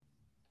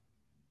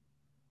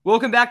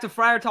Welcome back to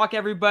Friar Talk,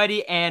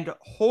 everybody. And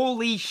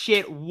holy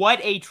shit, what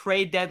a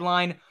trade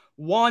deadline.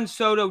 Juan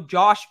Soto,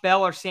 Josh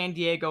Bell are San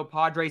Diego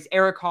Padres.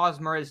 Eric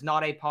Hosmer is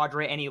not a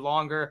Padre any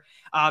longer.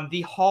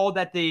 The haul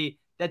that the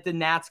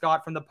Nats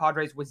got from the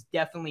Padres was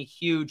definitely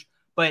huge,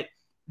 but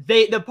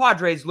the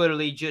Padres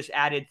literally just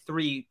added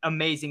three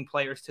amazing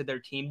players to their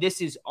team. This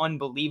is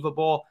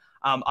unbelievable.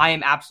 I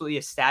am absolutely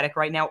ecstatic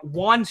right now.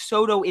 Juan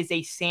Soto is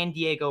a San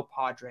Diego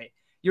Padre.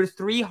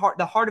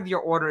 The heart of your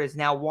order is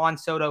now Juan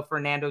Soto,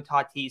 Fernando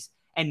Tatis,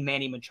 and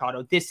Manny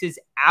Machado. This is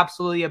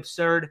absolutely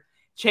absurd.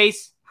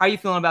 Chase, how are you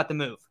feeling about the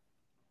move?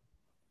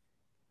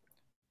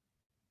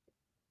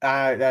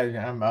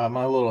 I'm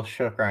a little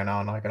shook right now.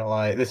 I'm not gonna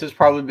lie. This has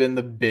probably been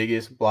the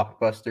biggest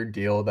blockbuster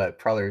deal that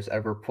Preller's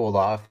ever pulled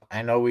off.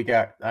 I know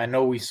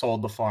we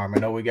sold the farm. I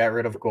know we got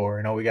rid of Gore.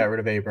 I know we got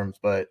rid of Abrams,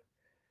 but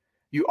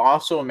you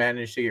also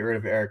managed to get rid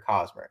of Eric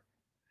Hosmer.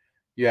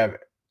 You have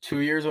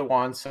 2 years of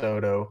Juan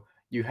Soto.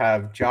 You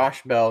have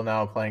Josh Bell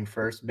now playing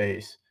first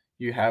base.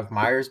 You have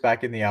Myers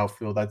back in the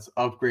outfield. That's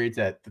upgrades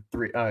at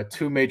the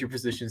two major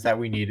positions that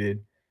we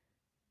needed.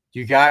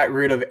 You got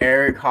rid of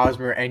Eric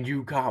Hosmer and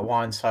you got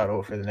Juan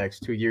Soto for the next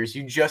 2 years.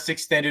 You just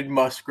extended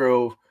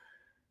Musgrove.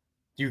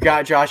 You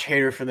got Josh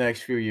Hader for the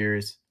next few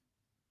years.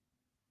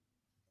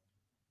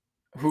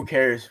 Who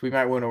cares? We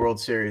might win a World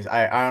Series.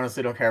 I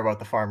honestly don't care about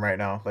the farm right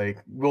now.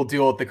 Like, we'll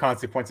deal with the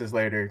consequences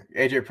later.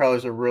 AJ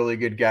Preller's a really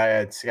good guy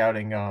at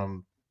scouting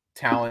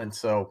talent,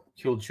 so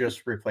he'll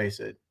just replace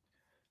it.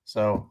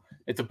 So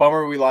it's a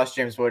bummer we lost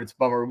James Wood. It's a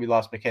bummer we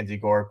lost Mackenzie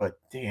Gore, but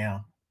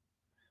damn,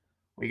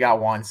 we got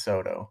Juan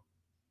Soto.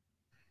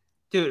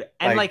 Dude,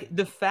 and Like, like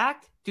the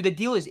fact, dude, the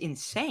deal is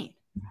insane.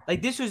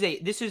 Like this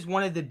is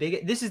one of the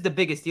biggest this is the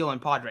biggest deal in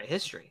Padre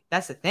history.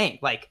 That's the thing.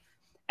 Like,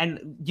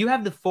 and do you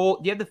have the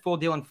full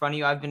deal in front of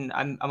you?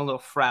 I'm a little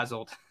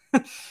frazzled.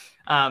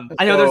 I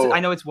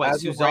know it's what,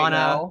 as of right Susanna.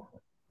 now,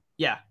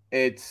 Yeah.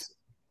 it's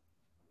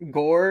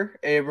Gore,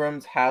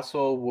 Abrams,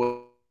 Hassel,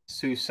 Wood,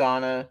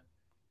 Susana,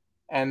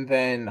 and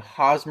then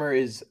Hosmer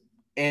is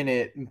in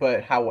it.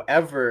 But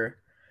however,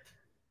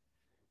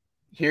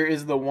 here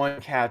is the one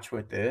catch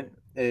with it.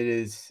 It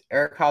is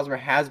Eric Hosmer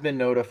has been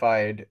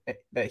notified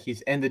that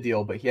he's in the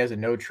deal, but he has a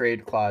no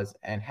trade clause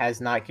and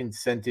has not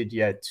consented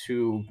yet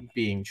to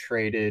being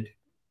traded.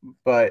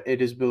 But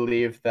it is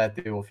believed that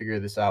they will figure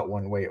this out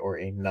one way or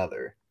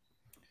another.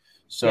 Yeah,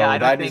 So I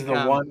don't that is think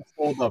the one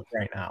holdup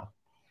right now.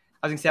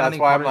 I was gonna say I don't That's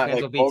think why I'm Padres not fans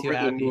like will be too over the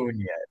happy.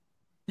 moon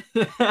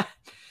yet.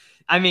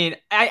 I mean,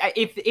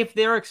 if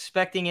they're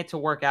expecting it to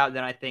work out,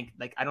 then I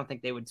don't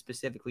think they would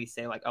specifically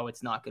say like, oh,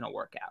 it's not gonna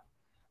work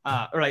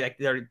out, or like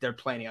they're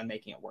planning on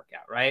making it work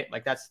out, right?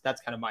 Like that's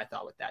kind of my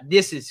thought with that.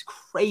 This is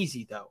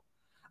crazy though.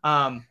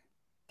 Um,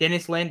 did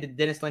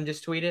Dennis Lin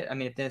just tweet it? I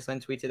mean, if Dennis Lin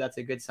tweets it, that's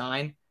a good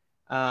sign.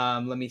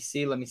 Let me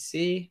see. Let me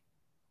see.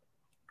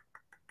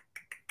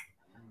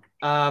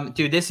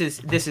 Dude, this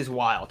is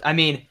wild. I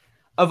mean,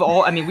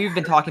 we've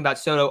been talking about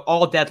Soto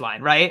all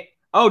deadline, right?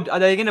 Oh, are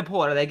they gonna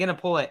pull it? Are they gonna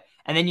pull it?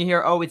 And then you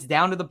hear, oh, it's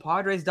down to the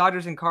Padres,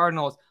 Dodgers, and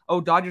Cardinals. Oh,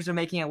 Dodgers are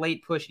making a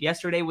late push.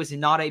 Yesterday was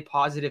not a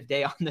positive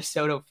day on the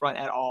Soto front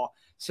at all.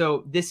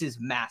 So this is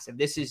massive.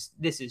 This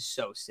is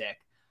so sick.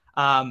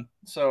 Um,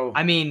 So,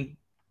 I mean,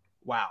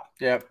 wow.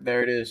 yep,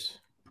 there it is.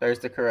 There's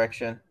the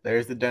correction.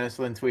 There's the Dennis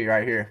Lin tweet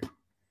right here.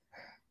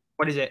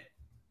 What is it?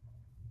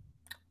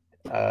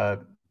 Uh,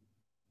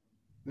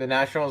 the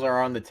Nationals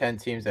are on the 10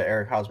 teams that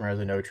Eric Hosmer has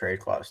a no trade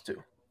clause to.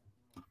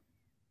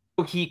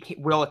 Oh, he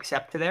will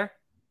accept to there.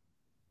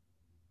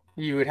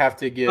 You would have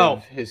to give Oh,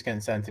 his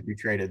consent to be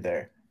traded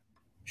there.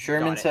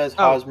 Sherman got it. says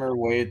Oh, Hosmer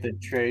waived the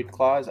trade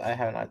clause. I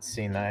have not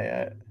seen that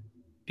yet.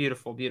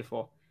 beautiful,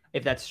 beautiful.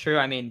 If that's true,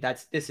 I mean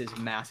this is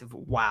massive.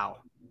 Wow.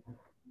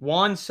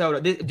 Juan Soto,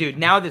 dude.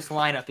 Now this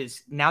lineup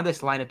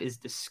is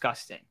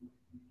disgusting.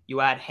 You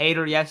had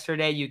Hader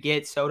yesterday. You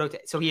get Soto,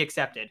 so he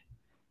accepted.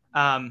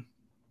 Um,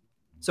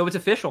 so it's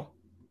official.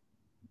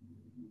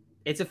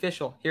 It's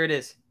official. Here it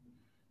is.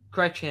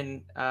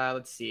 Correction.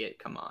 Let's see it.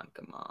 Come on,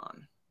 come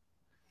on.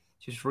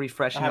 Just I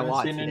refreshing a haven't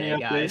lot seen any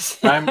today,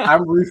 updates. guys.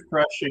 I'm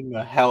refreshing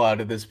the hell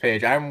out of this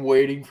page. I'm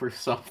waiting for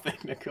something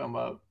to come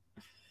up.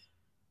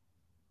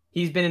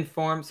 He's been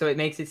informed, so it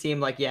makes it seem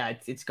like yeah,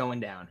 it's going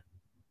down.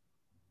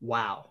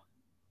 Wow.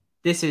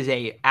 This is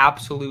a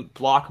absolute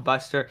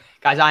blockbuster,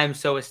 guys. I am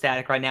so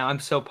ecstatic right now. I'm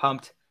so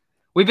pumped.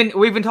 We've been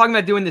talking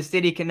about doing the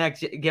City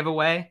Connect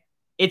giveaway.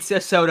 It's a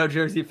Soto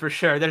jersey for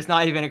sure. There's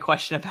not even a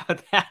question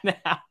about that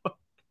now.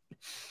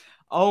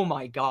 Oh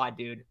my god,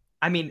 dude.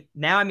 Okay,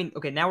 now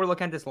we're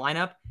looking at this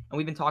lineup, and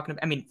we've been talking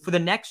about. I mean, for the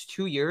next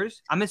 2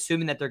 years, I'm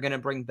assuming that they're gonna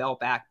bring Bell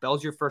back.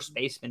 Bell's your first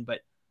baseman,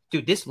 but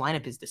dude, this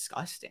lineup is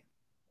disgusting.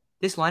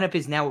 This lineup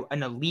is now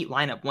an elite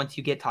lineup once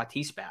you get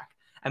Tatis back.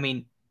 I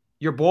mean,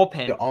 your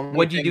bullpen. The only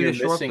What do you thing do you're to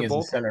shore up missing the is a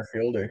bullpen? center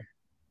fielder.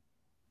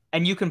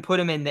 And you can put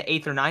him in the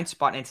eighth or ninth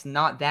spot, and it's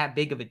not that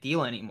big of a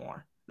deal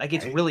anymore. Like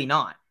it's Right? really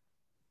not.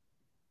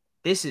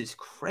 This is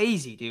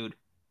crazy, dude.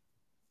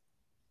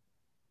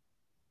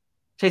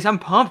 Chase, I'm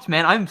pumped,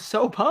 man. I'm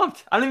so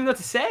pumped. I don't even know what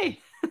to say.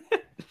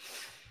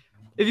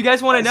 If you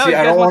guys want to know, See, if you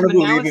I guys don't want want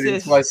some to believe it until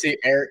analysis, I see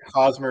Eric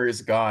Hosmer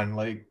is gone.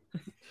 Like,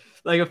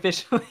 Like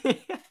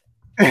officially.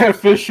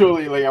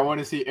 Officially, like I want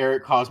to see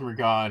Eric Hosmer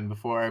gone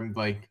before I'm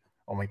like,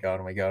 oh my god,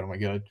 oh my god, oh my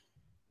god.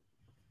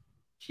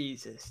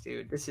 Jesus,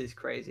 dude, this is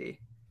crazy.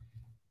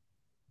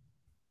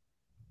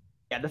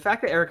 Yeah, the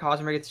fact that Eric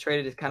Hosmer gets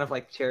traded is kind of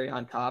like cherry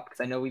on top because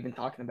I know we've been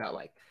talking about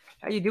like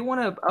how you do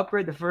want to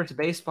upgrade the first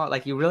base spot.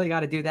 Like you really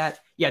got to do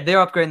that. Yeah,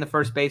 they're upgrading the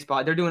first base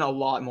spot. They're doing a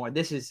lot more.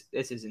 This is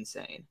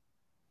insane.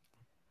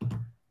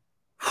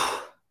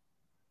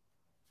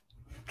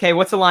 Okay,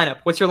 what's the lineup?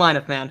 What's your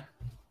lineup, man?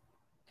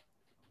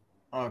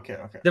 Okay.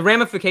 The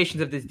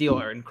ramifications of this deal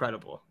are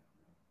incredible.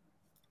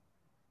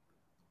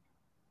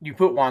 You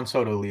put Juan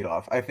Soto lead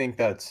off. I think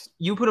that's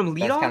You put him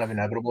lead off? kind of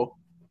inevitable.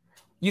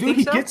 You Dude,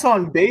 think so? He gets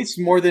on base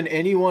more than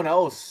anyone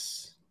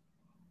else.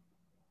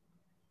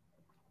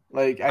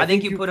 Like I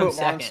think you put him Juan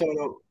second.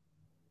 Soto.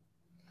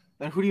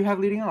 Then who do you have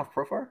leading off?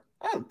 Profar?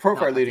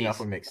 Profar leading off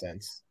would make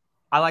sense.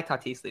 I like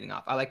Tatis leading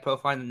off. I like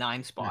Profar in the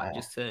 9 spot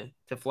just to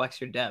flex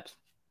your depth.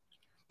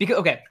 Because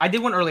okay, I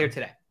did one earlier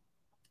today.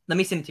 Let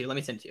me send it to you.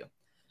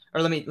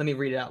 Or let me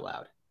read it out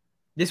loud.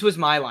 This was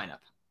my lineup.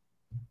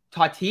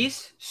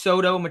 Tatis,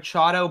 Soto,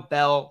 Machado,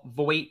 Bell,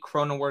 Voit,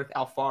 Cronenworth,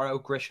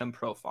 Alfaro, Grisham,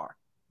 Profar.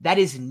 That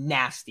is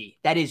nasty.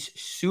 That is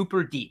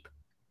super deep.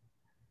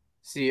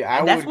 See,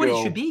 that's what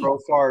it should be.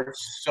 Profar,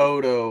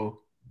 Soto,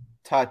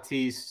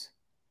 Tatis,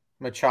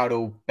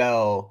 Machado,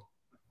 Bell.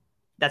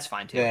 That's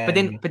fine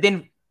too.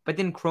 But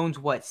then Crone's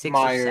what? 6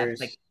 Myers. Or 7?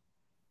 Like,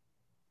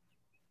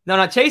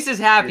 no, Chase is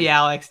happy,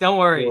 Alex. Don't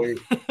worry.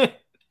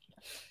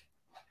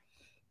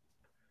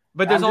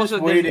 But there's also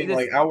waiting.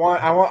 Like I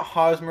want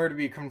Hosmer to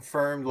be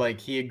confirmed. Like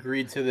he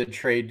agreed to the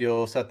trade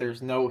deal, so that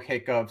there's no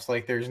hiccups.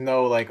 Like there's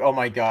no like, oh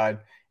my god,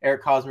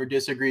 Eric Hosmer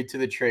disagreed to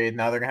the trade.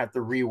 Now they're gonna have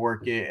to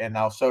rework it, and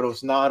now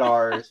Soto's not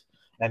ours.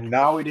 And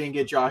now we didn't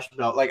get Josh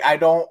Bell. Like I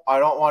don't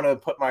want to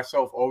put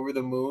myself over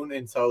the moon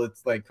until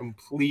it's like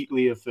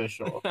completely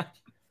official.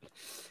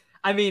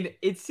 I mean,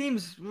 it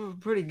seems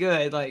pretty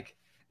good. Like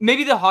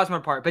maybe the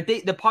Hosmer part, but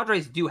the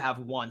Padres do have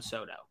Juan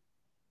Soto.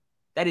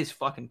 That is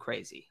fucking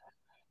crazy.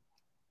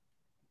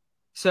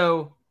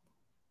 So,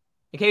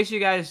 in case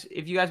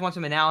if you guys want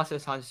some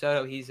analysis on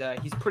Soto, he's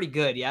pretty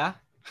good, yeah.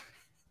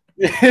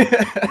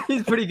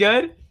 He's pretty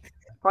good.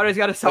 Padres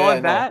got a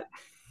solid bat.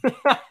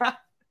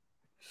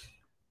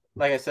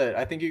 Like I said,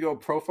 I think you go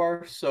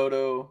Profar,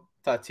 Soto,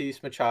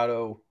 Tatis,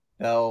 Machado,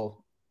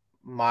 Bell,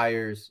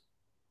 Myers,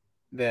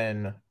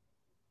 then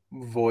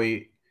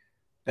Voit,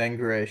 then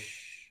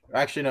Grish.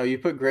 Actually, no, you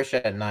put Grish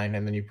at 9,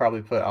 and then you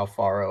probably put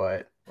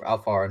Alfaro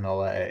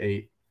Nola at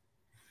 8.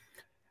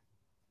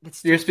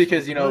 Just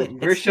because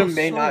Grisham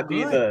may not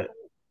be the.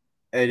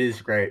 It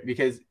is great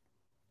because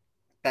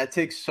that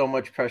takes so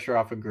much pressure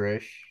off of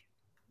Grish.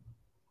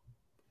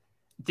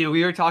 Dude,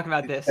 we were talking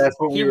about this. That's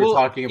what we were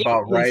talking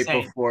about right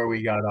before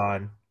we got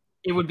on.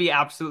 It would be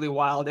absolutely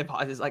wild if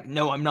I was like,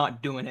 "No, I'm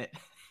not doing it."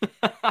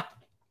 I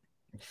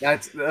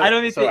don't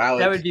think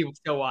that would be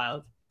so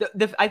wild.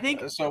 I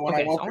think so. When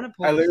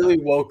I literally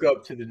woke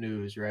up to the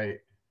news. Right,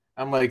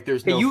 I'm like,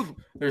 "There's no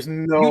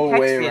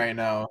way right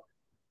now."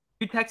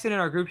 You texted in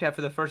our group chat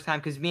for the first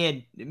time because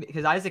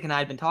Isaac and I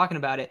had been talking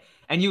about it,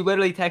 and you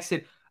literally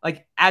texted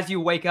like as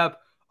you wake up,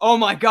 "Oh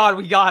my god,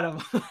 we got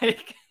him!"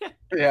 Like,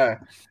 yeah,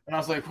 and I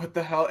was like, "What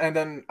the hell?" And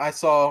then I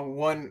saw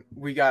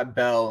we got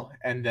Bell,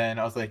 and then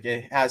I was like,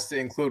 "It has to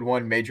include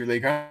one major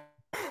league."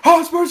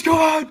 Hosmer's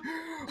gone!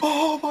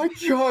 Oh my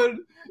god,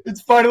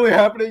 it's finally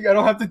happening! I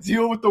don't have to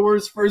deal with the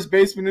worst first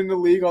baseman in the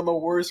league on the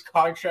worst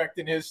contract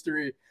in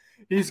history.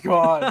 He's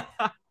gone.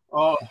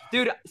 Oh,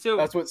 dude, so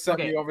that's what sent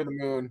me over the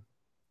moon.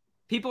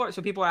 People are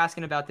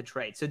asking about the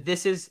trade. So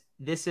this is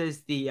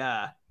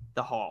the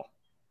haul.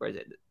 Where is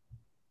it?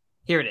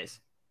 Here it is.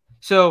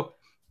 So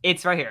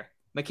it's right here.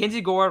 Mackenzie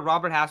Gore,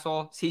 Robert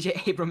Hassel,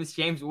 CJ Abrams,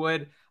 James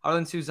Wood,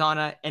 Arlen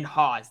Susana, and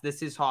Haas.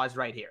 This is Haas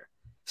right here.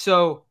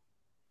 So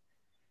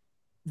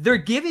they're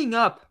giving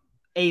up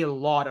a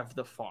lot of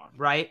the farm,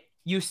 right?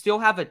 You still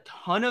have a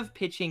ton of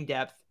pitching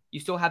depth. You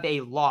still have a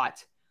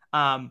lot.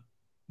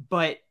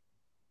 But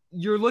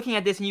you're looking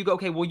at this and you go,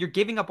 okay, well, you're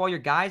giving up all your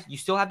guys. You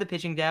still have the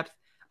pitching depth.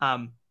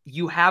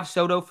 You have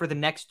Soto for the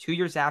next 2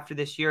 years after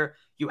this year.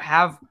 You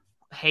have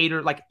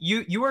Hader. Like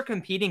you are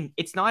competing.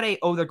 It's not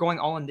they're going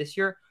all in this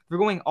year. They're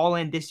going all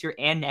in this year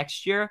and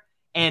next year.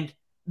 And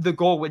the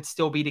goal would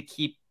still be to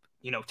keep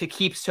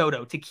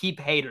Soto, to keep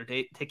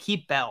Hader, to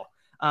keep Bell.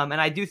 And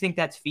I do think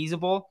that's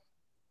feasible.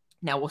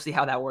 Now we'll see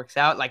how that works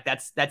out. Like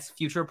that's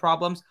future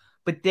problems,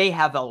 but they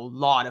have a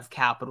lot of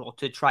capital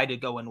to try to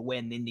go and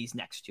win in these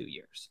next 2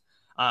 years.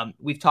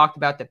 We've talked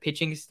about the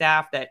pitching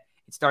staff that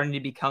it's starting to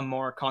become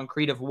more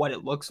concrete of what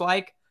it looks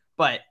like.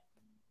 But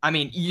I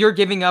mean, you're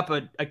giving up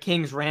a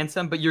king's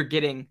ransom, but you're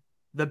getting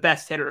the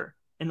best hitter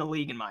in the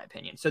league, in my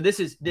opinion. So this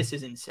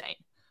is insane.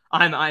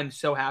 I'm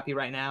so happy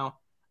right now.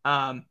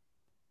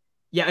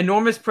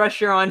 Enormous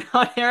pressure on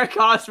Eric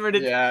Hosmer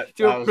to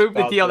approve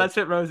the deal. That's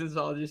what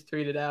Rosenthal just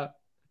tweeted out.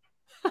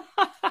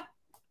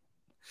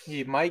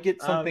 He might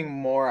get something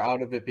more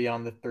out of it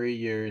beyond the 3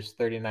 years,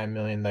 $39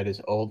 million that is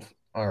owed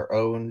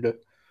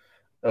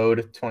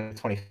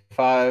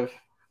 2025.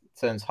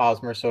 since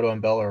Hosmer, Soto,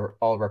 and Bell are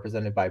all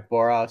represented by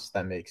Boras,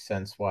 that makes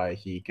sense why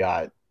he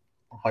got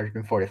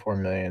 144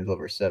 million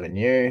over 7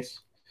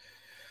 years.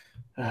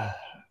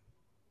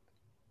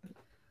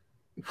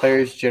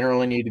 Players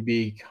generally need to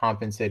be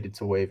compensated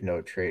to waive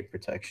no trade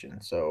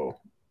protection. So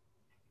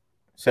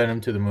send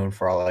him to the moon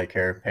for all I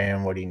care. Pay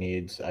him what he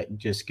needs.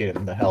 Just get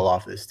him the hell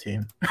off this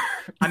team.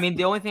 I mean,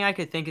 the only thing I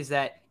could think is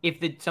that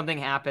if something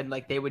happened,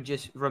 like they would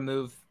just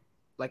remove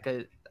like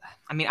a.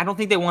 I mean, I don't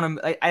think they want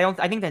to. I don't.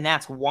 I think the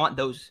Nats want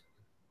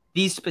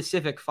these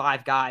specific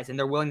 5 guys, and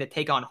they're willing to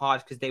take on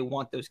Hodge because they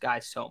want those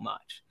guys so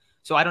much.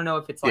 So I don't know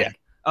if it's like,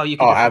 oh, you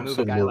can just remove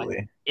a guy.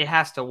 Like it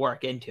has to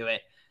work into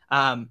it.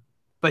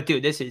 But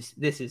dude, this is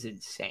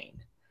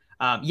insane.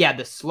 Yeah,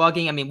 the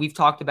slugging. I mean, we've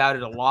talked about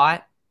it a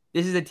lot.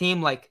 This is a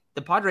team like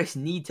the Padres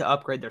need to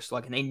upgrade their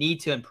slugging. They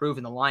need to improve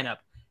in the lineup.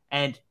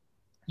 And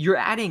you're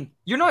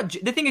not.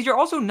 The thing is, you're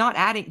also not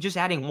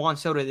adding Juan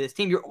Soto to this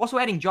team. You're also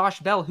adding Josh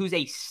Bell, who's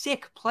a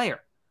sick player.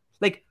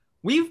 Like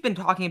we've been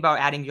talking about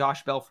adding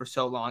Josh Bell for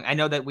so long. I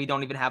know that we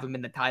don't even have him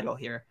in the title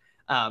here.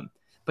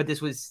 But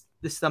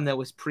this thumbnail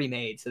was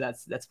pre-made, so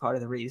that's part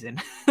of the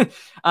reason.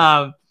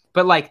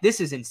 But like this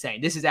is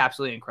insane. This is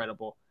absolutely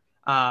incredible.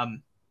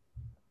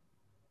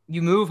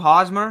 You move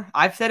Hosmer.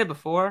 I've said it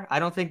before. I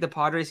don't think the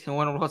Padres can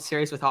win a World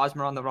Series with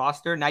Hosmer on the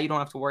roster. Now you don't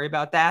have to worry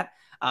about that.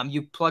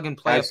 You plug and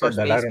play I've a first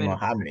said that, baseman. I don't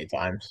know how many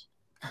times.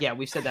 Yeah,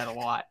 we've said that a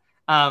lot.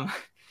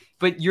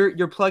 But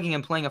you're plugging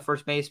and playing a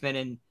first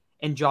baseman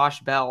in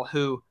Josh Bell,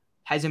 who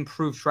has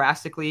improved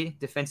drastically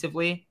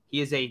defensively. He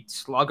is a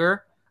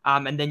slugger.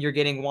 And then you're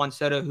getting Juan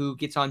Soto, who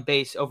gets on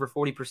base over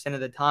 40%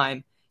 of the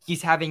time.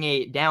 He's having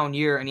a down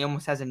year, and he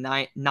almost has a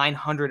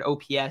 900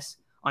 OPS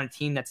on a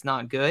team that's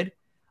not good.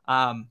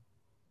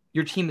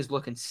 Your team is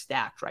looking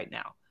stacked right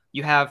now. Do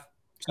you have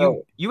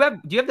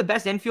the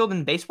best infield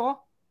in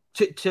baseball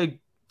to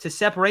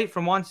separate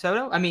from Juan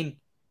Soto? I mean,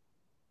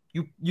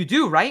 you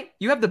do, right?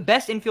 You have the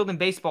best infield in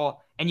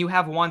baseball, and you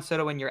have Juan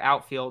Soto in your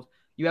outfield.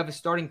 You have a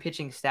starting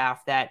pitching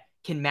staff that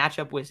can match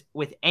up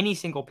with any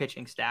single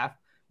pitching staff.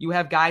 You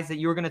have guys that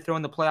you're going to throw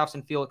in the playoffs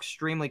and feel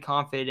extremely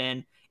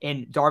confident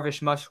in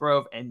Darvish,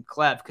 Musgrove, and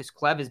Clev, because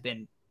Clev has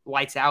been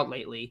lights out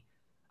lately.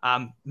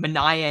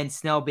 Manaea and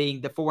Snell being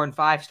the 4 and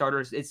 5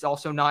 starters, it's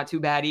also not too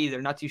bad either,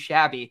 not too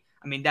shabby.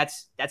 I mean,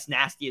 that's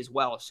nasty as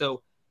well.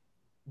 So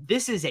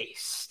this is a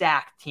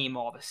stacked team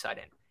all of a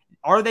sudden.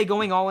 Are they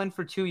going all in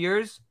for 2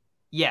 years?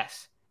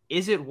 Yes.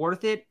 Is it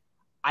worth it?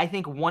 I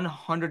think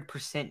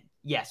 100%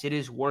 yes, it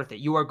is worth it.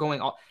 You are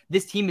going all.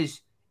 This team is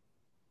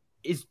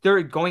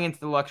they're going into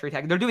the luxury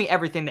tax. They're doing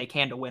everything they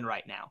can to win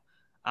right now.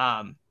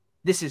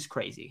 This is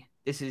crazy.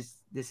 This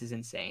is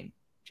insane,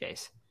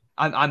 Chase.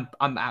 I'm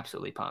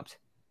absolutely pumped.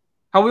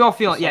 How are we all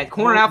feeling? Yeah,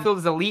 corner outfield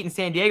is elite in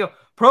San Diego.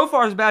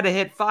 Profar is about to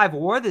hit 5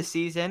 WAR this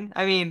season.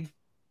 I mean,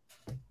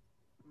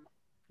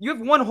 you have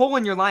one hole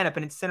in your lineup,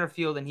 and it's center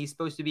field, and he's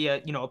supposed to be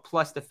a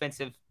plus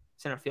defensive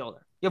center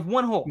fielder. You have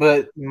one hole.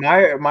 But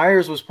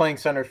Myers was playing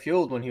center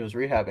field when he was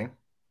rehabbing.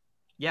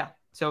 Yeah,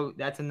 so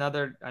that's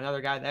another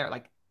guy there.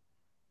 Like,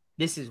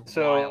 this is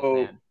wild,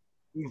 man.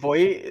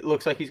 Voit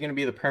looks like he's going to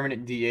be the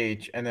permanent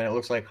DH, and then it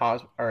looks like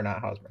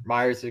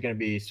Myers is going to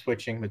be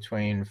switching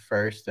between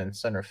first and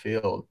center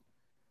field.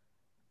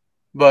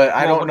 But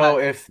I don't know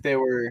if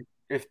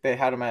they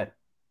had him at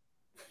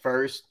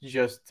first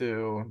just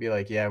to be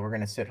like, yeah, we're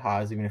going to sit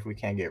Haas even if we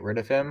can't get rid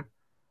of him,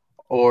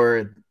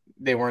 or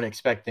they weren't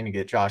expecting to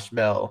get Josh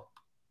Bell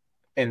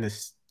in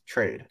this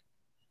trade.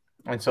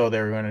 And so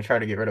they were going to try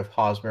to get rid of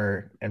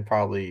Hosmer and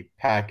probably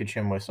package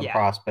him with some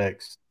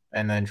prospects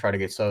and then try to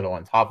get Soto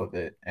on top of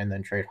it and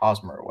then trade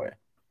Hosmer away.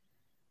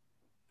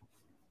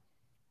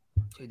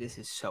 Dude, this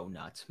is so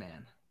nuts,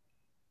 man.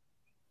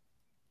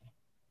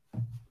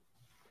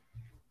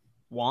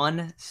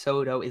 Juan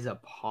Soto is a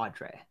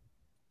Padre.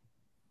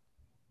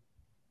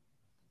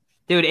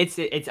 Dude,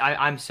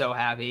 I'm so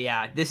happy.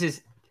 Yeah, this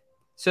is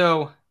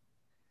so.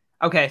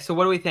 Okay, so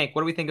what do we think?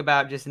 What do we think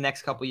about just the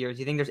next couple years?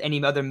 Do you think there's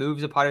any other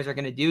moves the Padres are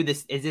going to do?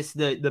 Is this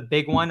the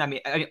big one? I mean,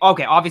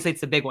 okay, obviously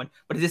it's the big one,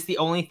 but is this the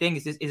only thing?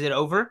 Is it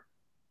over?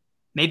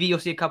 Maybe you'll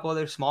see a couple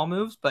other small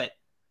moves, but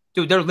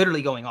dude, they're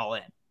literally going all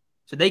in,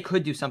 so they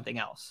could do something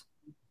else.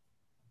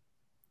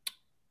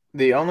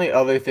 The only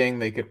other thing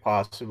they could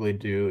possibly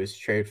do is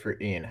trade for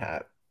Ian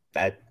Happ.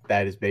 That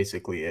is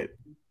basically it.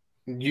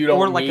 You don't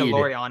or like need a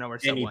Laureano or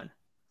someone.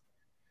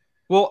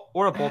 Well,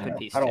 or a bullpen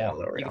piece. I don't too. want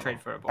Laureano. You can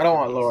trade for a bullpen I don't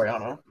want piece.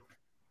 Laureano.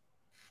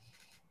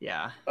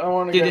 Yeah. I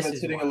want a guy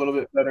that's hitting a little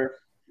bit better.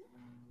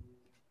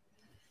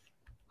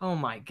 Oh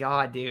my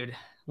god, dude!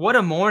 What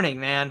a morning,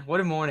 man!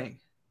 What a morning.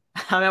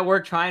 I'm at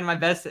work trying my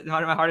best,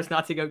 my hardest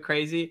not to go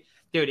crazy.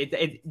 Dude,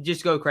 it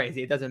just go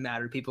crazy. It doesn't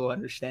matter. People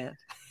understand.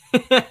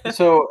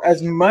 So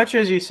as much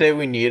as you say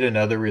we need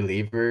another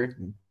reliever,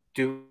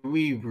 do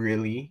we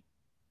really?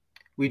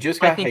 We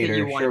just got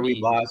Hader. Sure, we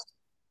lost.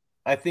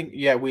 I think,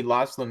 we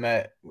lost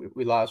Lamet.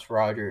 We lost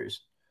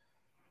Rogers.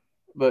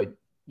 But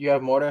you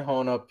have Morton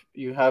Honup.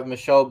 You have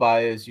Michelle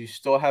Baez. You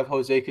still have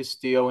Jose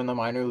Castillo in the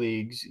minor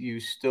leagues. You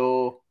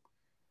still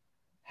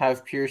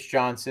have Pierce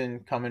Johnson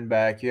coming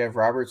back. You have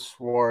Robert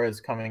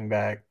Suarez coming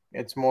back.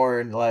 It's more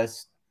or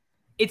less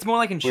It's more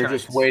like we're just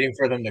insurance. waiting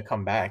for them to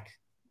come back.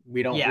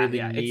 We don't Yeah, really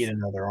yeah. need It's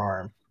another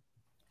arm.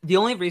 the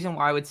only reason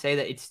why I would say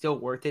that it's still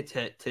worth it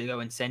to go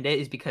and send it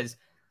is because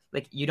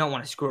like you don't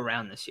want to screw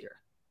around this year.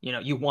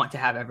 You want to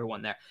have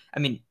everyone there. I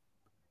mean,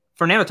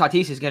 Fernando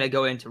Tatis is going to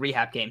go into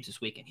rehab games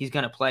this weekend. He's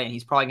going to play, and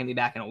he's probably going to be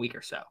back in a week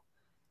or so.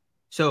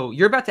 So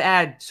you're about to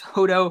add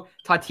Soto,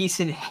 Tatis,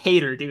 and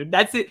Hader, dude.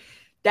 That's it.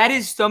 That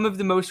is some of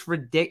the most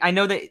ridiculous. I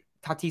know that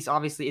Tatis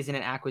obviously isn't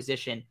an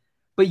acquisition,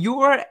 but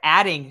you are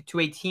adding to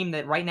a team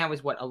that right now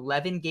is what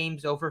 11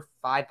 games over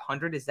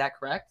 500. Is that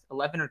correct?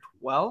 11 or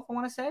 12, I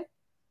want to say.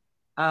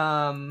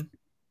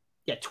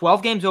 Yeah,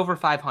 12 games over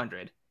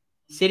 500,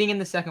 sitting in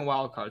the second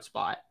wild card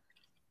spot.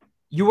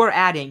 You are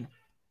adding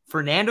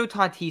Fernando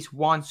Tatis,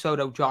 Juan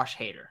Soto, Josh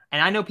Hader.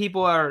 And I know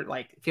people are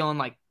like feeling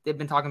like they've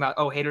been talking about,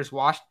 oh, Hader's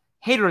washed.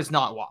 Hader is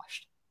not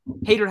washed.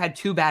 Hader had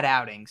 2 bad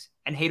outings,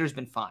 and Hader's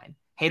been fine.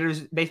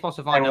 Hader's baseball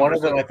savant And one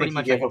of numbers them, I look think pretty he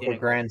much gave up a identical.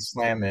 grand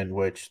slam in,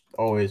 which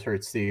always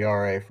hurts the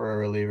ERA for a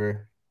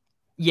reliever.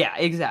 Yeah,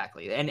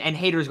 exactly. And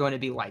Hader's going to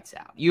be lights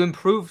out. You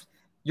improved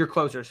your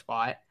closer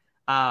spot.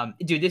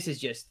 Dude, this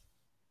is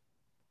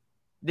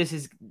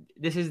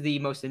the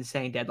most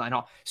insane deadline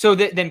haul. So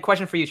then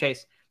question for you,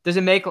 Chase. Does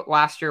it make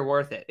last year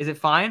worth it? Is it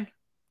fine?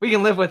 We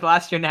can live with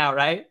last year now,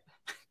 right?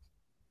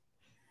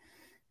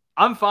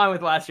 I'm fine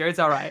with last year. It's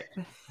all right.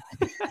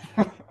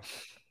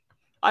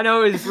 I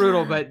know it was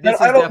brutal, but this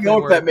is I don't know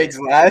definitely if that worth makes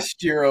it.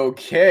 last year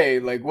okay.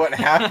 Like what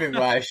happened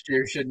last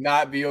year should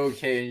not be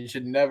okay and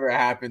should never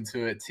happen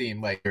to a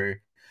team. Like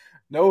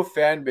no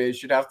fan base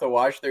should have to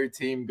watch their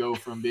team go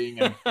from being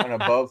an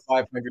above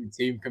 500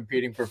 team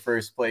competing for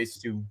first place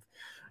to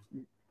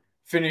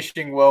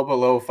finishing well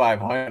below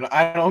 500.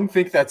 I don't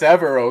think that's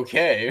ever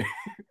okay.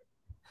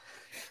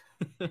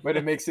 But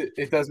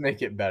it does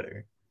make it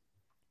better.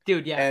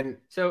 Dude, yeah. And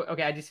So,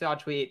 okay, I just saw a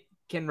tweet.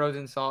 Ken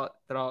Rosen saw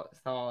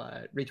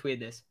retweeted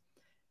this.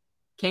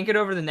 Can't get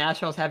over the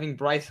Nationals having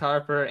Bryce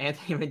Harper,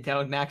 Anthony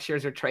Rendon, Max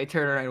Scherzer, Trey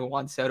Turner, and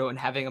Juan Soto, and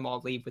having them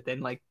all leave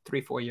within like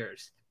 3-4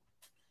 years.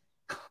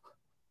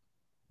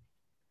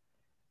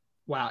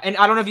 Wow. And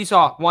I don't know if you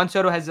saw, Juan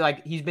Soto has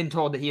he's been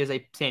told that he is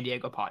a San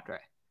Diego Padre.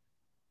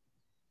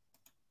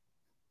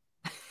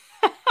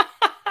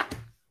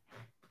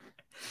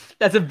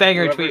 That's a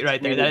banger whoever tweet right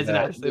there. That tweeted is an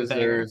that absolute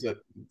banger.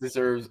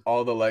 deserves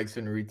all the likes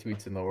and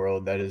retweets in the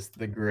world. That is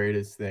the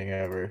greatest thing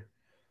ever.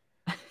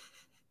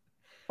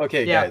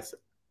 Okay, Yeah. guys.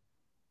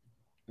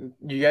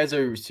 You guys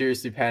are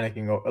seriously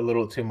panicking a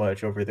little too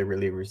much over the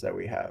relievers that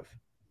we have.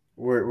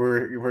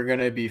 We're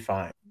gonna be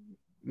fine.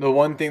 The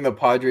one thing the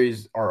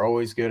Padres are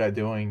always good at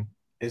doing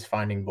is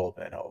finding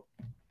bullpen help.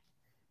 And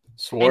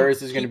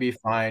Suarez is going to be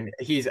fine.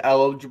 He's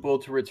eligible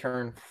to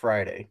return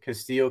Friday.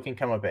 Castillo can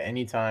come up at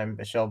any time.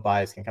 Michelle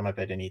Baez can come up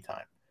at any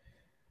time.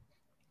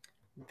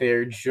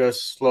 They're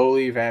just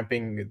slowly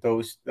vamping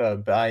those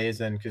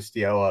Baez and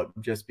Castillo up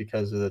just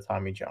because of the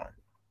Tommy John.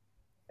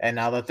 And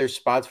now that there's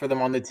spots for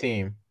them on the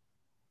team,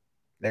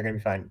 they're going to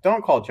be fine.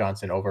 Don't call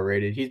Johnson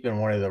overrated. He's been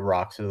one of the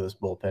rocks of this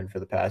bullpen for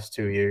the past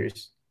 2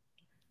 years.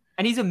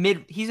 And he's a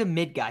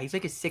mid guy. He's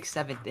like a 6th,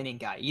 7th inning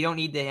guy. You don't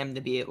need him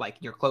to be like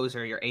your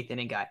closer, your 8th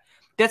inning guy.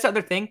 That's the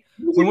other thing.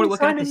 When we're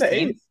looking at this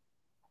team,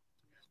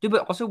 dude,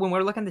 but also when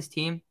we're looking at this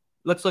team,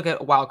 let's look at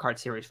a wild card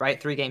series,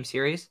 right? 3-game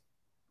series.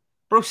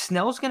 Bro,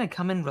 Snell's gonna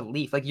come in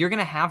relief. Like you're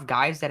gonna have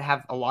guys that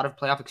have a lot of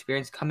playoff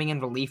experience coming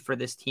in relief for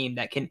this team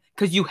that can,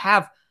 because you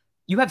have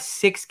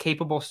 6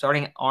 capable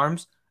starting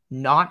arms,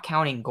 not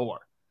counting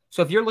Gore.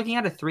 So if you're looking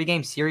at a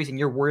 3-game series and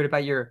you're worried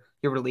about your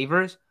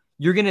relievers,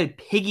 you're going to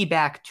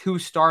piggyback 2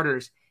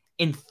 starters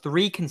in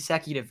 3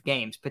 consecutive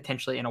games,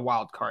 potentially in a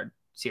wild card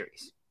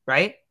series,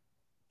 right?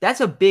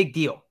 That's a big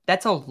deal.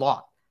 That's a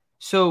lot.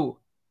 So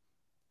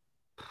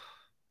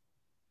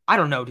I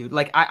don't know, dude.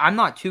 Like I'm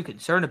not too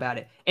concerned about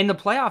it. In the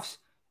playoffs,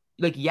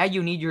 like yeah,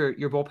 you need your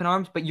bullpen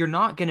arms, but you're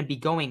not going to be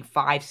going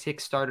 5,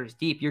 6 starters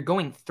deep. You're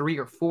going 3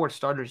 or 4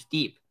 starters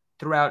deep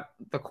throughout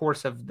the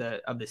course of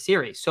the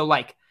series. So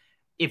like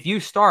if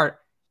you start,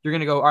 you're going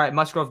to go, all right,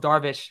 Musgrove,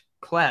 Darvish,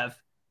 Clev.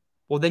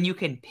 Well, then you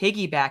can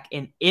piggyback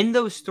in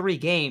those 3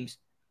 games,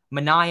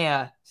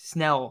 Manaea,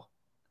 Snell,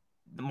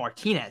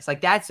 Martinez. Like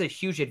that's a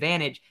huge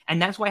advantage.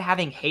 And that's why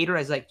having Hader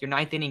as like your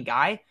 9th inning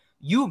guy,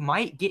 you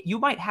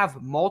might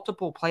have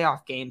multiple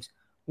playoff games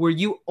where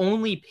you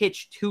only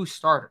pitch 2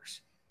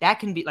 starters. That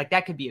could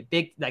be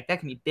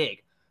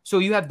big. So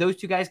you have those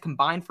 2 guys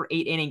combined for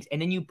 8 innings,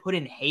 and then you put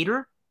in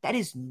Hader. That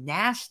is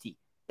nasty.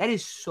 That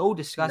is so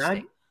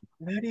disgusting.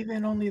 Not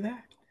even only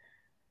that.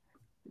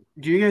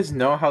 Do you guys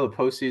know how the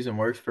postseason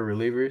works for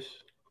relievers?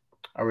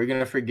 Are we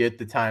gonna forget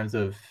the times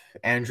of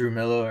Andrew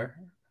Miller,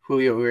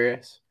 Julio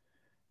Urias?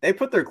 They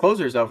put their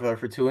closers out there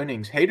for 2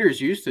 innings. Hader's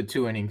used to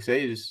 2-inning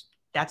saves.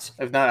 That's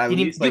if not at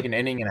least like an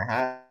inning and a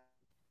half.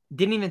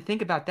 Didn't even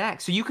think about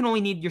that. So you can only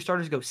need your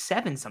starters to go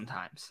 7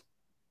 sometimes.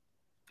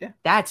 Yeah.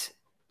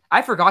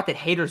 I forgot that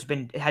Hader's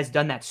has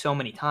done that so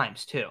many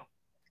times too.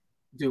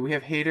 Dude, we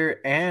have Hader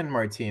and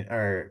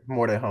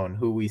Mortejon,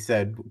 who we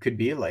said could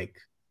be like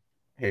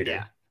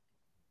Hader.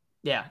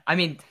 Yeah. I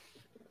mean,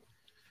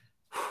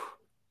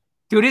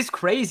 dude, it's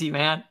crazy,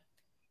 man.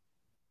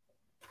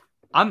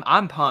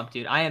 I'm pumped,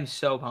 dude. I am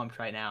so pumped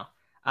right now.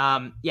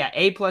 Yeah,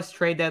 A plus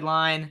trade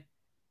deadline.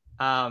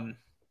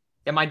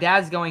 Yeah, my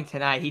dad's going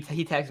tonight. He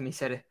texted me,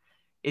 said,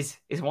 "Is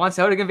Juan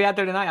Soto gonna be out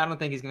there tonight?" I don't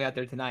think he's gonna be out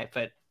there tonight,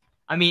 but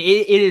I mean,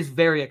 it is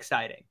very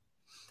exciting.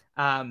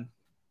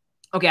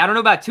 Okay, I don't know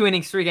about 2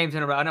 innings, 3 games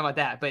in a row. I don't know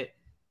about that,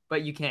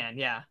 but you can,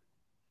 yeah.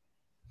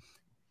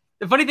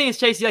 The funny thing is,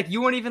 Chase,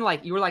 you weren't even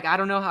you were like, I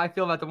don't know how I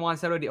feel about the Juan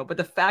Soto deal, but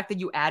the fact that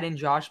you add in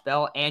Josh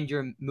Bell and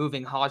you're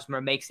moving Hosmer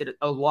makes it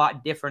a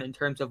lot different in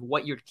terms of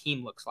what your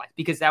team looks like,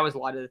 because that was a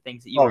lot of the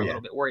things that you were a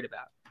little bit worried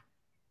about.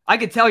 I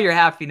could tell you're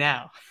happy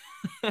now.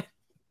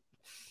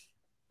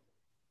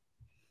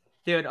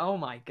 Dude, oh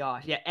my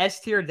gosh. Yeah,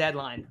 S tier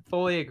deadline.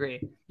 Fully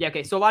agree. Yeah,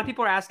 okay. So a lot of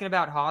people are asking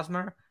about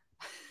Hosmer.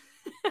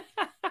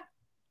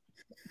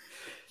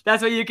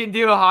 That's what you can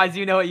do, Hos.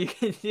 You know what you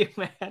can do,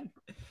 man.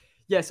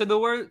 Yeah, so the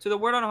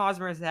word on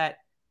Hosmer is that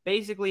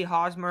basically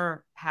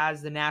Hosmer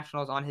has the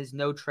Nationals on his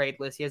no trade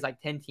list. He has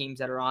like 10 teams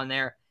that are on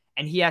there,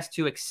 and he has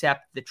to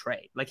accept the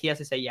trade. Like, he has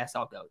to say, yes,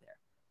 I'll go there.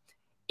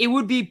 It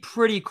would be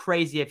pretty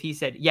crazy if he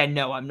said, yeah,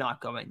 no, I'm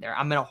not going there.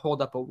 I'm going to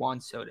hold up a Juan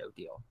Soto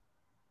deal.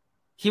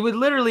 He would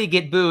literally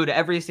get booed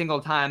every single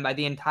time by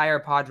the entire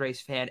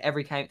Padres fan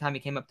every time he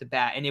came up to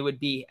bat, and it would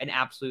be an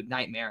absolute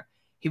nightmare.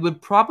 He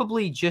would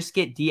probably just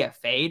get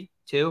DFA'd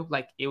too.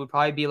 Like, it would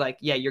probably be like,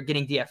 yeah, you're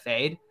getting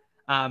DFA'd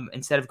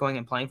instead of going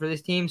and playing for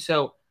this team.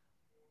 So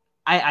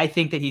I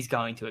think that he's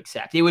going to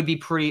accept. It would be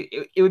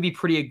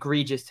pretty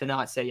egregious to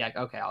not say, yeah,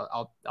 okay,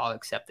 I'll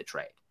accept the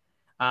trade.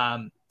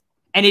 And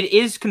it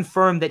is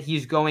confirmed that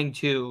he's going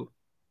to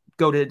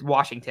go to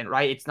Washington,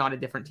 right? It's not a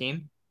different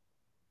team.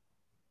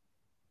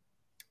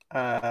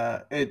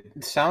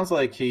 It sounds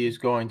like he's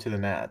going to the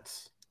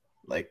Nats.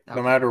 Like, Okay.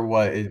 no matter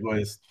what, it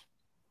was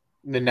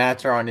the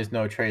Nats are on his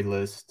no trade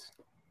list.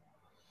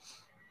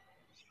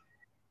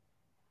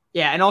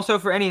 Yeah, and also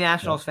for any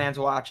Nationals fans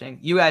watching,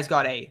 you guys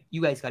got a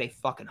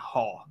fucking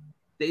haul.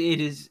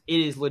 It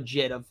is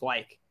legit of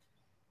like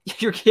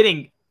you're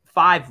getting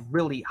 5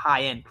 really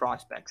high end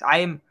prospects. I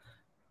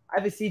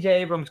have a CJ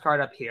Abrams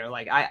card up here.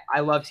 Like, I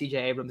love CJ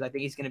Abrams. I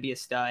think he's going to be a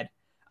stud.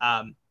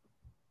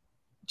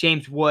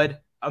 James Wood,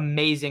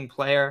 amazing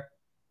player.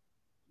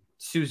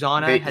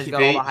 Susana has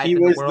got all the hype in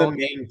the world. He was the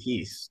main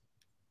piece.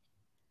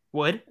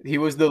 Wood? He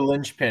was the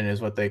linchpin, is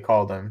what they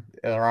called him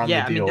around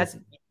the deal. I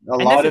mean, a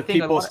lot of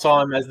people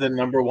saw him as the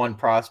number 1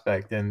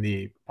 prospect in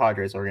the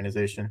Padres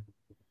organization.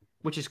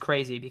 Which is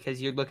crazy, because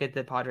you look at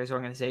the Padres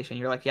organization,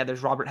 you're like, yeah,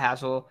 there's Robert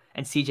Hassel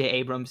and CJ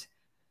Abrams.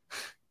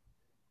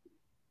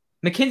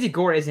 Mackenzie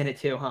Gore is in it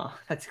too, huh?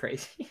 That's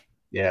crazy.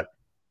 Yeah.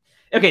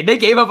 Okay, they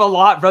gave up a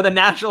lot, bro. The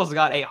Nationals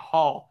got a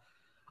haul.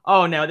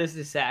 Oh no, this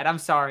is sad. I'm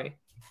sorry.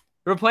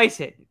 Replace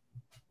it.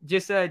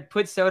 Just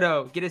put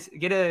Soto.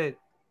 Get a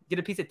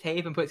piece of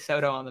tape and put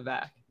Soto on the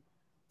back.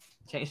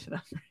 Change the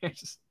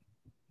numbers.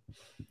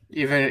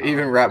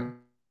 Even Rap,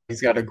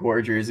 he's got a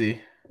Gore jersey.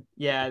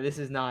 Yeah, this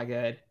is not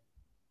good.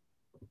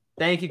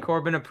 Thank you,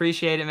 Corbin.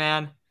 Appreciate it,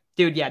 man.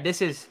 Dude, yeah,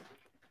 this is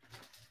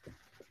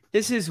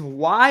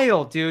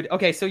wild, dude.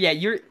 Okay, so yeah,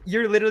 you're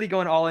literally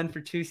going all in for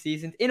 2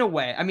 seasons in a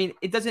way. I mean,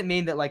 it doesn't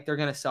mean that like they're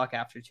gonna suck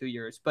after 2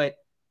 years, but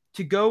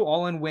to go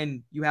all in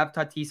when you have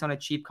Tatis on a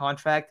cheap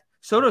contract,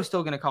 Soto's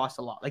still gonna cost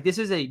a lot. Like, this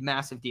is a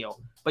massive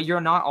deal, but you're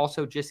not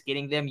also just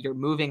getting them. You're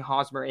moving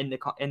Hosmer in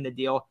the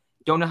deal.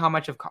 Don't know how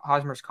much of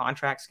Hosmer's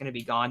contract's going to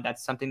be gone.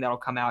 That's something that'll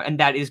come out,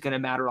 and that is going to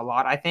matter a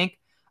lot, I think.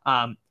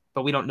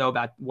 But we don't know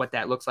about what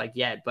that looks like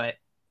yet. But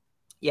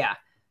yeah,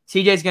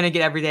 CJ's going to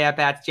get everyday at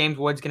bats. James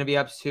Wood's going to be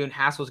up soon.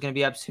 Hassel's going to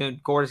be up soon.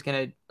 Gore's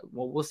going to,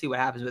 well, we'll see what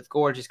happens with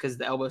Gore, just because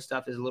the elbow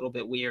stuff is a little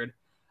bit weird.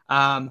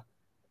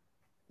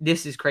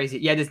 This is crazy.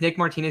 Yeah, does Nick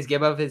Martinez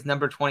give up his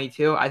number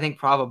 22? I think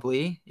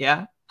probably.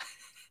 Yeah.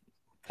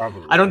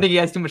 Probably. I don't think he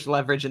has too much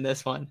leverage in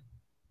this one.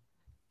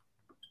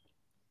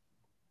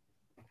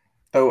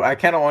 Oh, I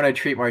kind of want to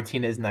treat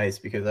Martinez nice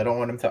because I don't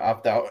want him to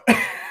opt out.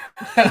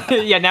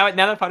 Yeah, now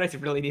the Padres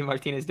really need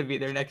Martinez to be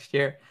there next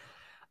year.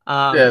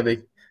 But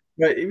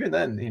even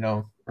then,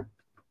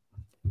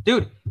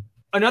 dude,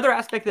 another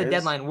aspect of the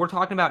deadline, we're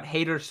talking about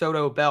Hader,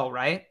 Soto, Bell,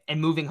 right? And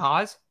moving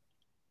Haas.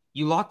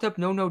 You locked up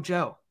No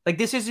Joe. Like,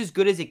 this is as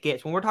good as it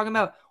gets. When we're talking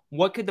about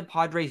what could the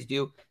Padres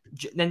do,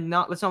 then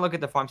let's not look at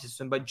the farm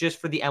system, but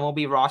just for the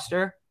MLB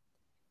roster,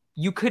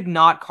 you could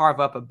not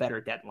carve up a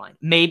better deadline.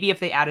 Maybe if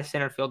they add a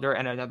center fielder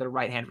and another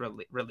right-hand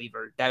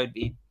reliever, that would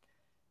be.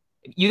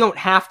 You don't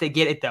have to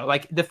get it though.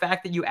 Like, the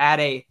fact that you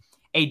add a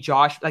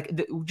Josh, like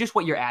just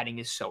what you're adding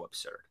is so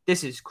absurd.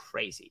 This is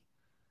crazy.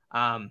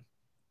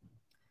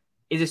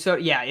 Is it so?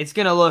 Yeah, it's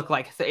gonna look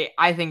like.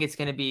 I think it's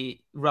gonna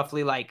be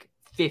roughly like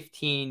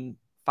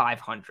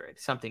 15,500,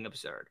 something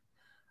absurd.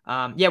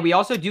 Yeah, we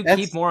also do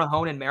keep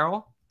Morejon and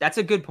Merrill. That's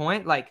a good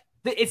point. Like,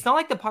 it's not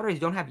like the Padres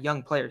don't have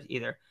young players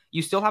either.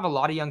 You still have a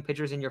lot of young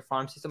pitchers in your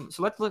farm system.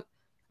 So let's look.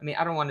 I mean,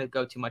 I don't want to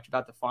go too much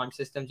about the farm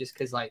system just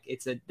because, like,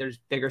 there's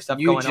bigger stuff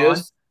going on.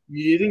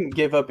 You didn't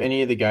give up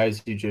any of the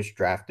guys you just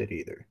drafted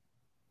either.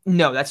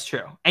 No, that's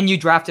true. And you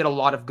drafted a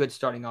lot of good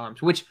starting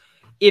arms, which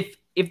if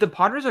the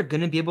Padres are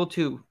going to be able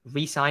to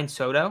re-sign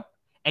Soto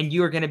and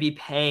you are going to be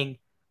paying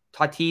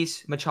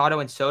Tatis, Machado,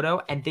 and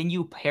Soto, and then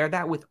you pair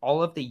that with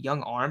all of the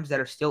young arms that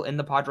are still in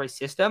the Padres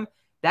system,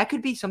 that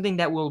could be something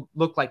that will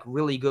look like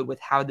really good with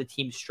how the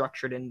team's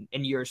structured in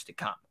years to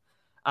come.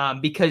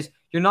 Because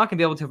you're not going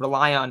to be able to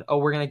rely on, oh,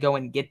 we're going to go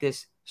and get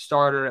this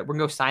starter. We're going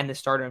to go sign this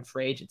starter in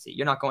free agency.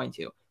 You're not going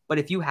to. But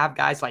if you have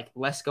guys like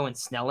Lesko and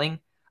Snelling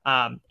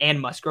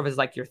and Musgrove as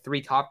like your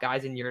three top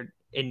guys in your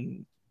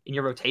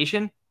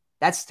rotation,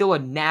 that's still a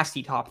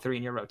nasty top three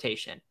in your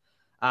rotation.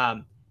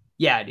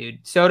 Yeah,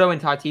 dude. Soto and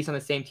Tatis on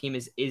the same team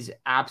is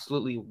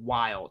absolutely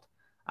wild.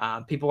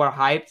 People are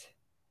hyped.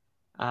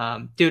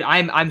 Dude,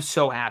 I'm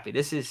so happy.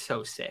 This is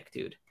so sick,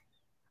 dude.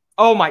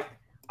 Oh my!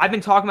 I've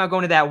been talking about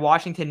going to that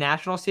Washington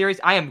National series.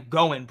 I am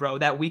going, bro.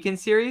 That weekend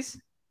series.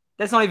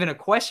 That's not even a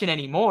question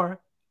anymore.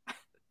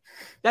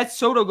 That's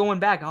Soto going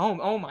back home.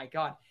 Oh my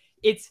god.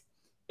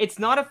 It's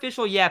not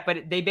official yet,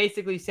 but they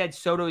basically said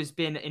Soto has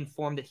been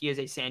informed that he is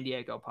a San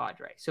Diego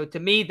Padre. So to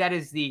me, that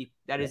is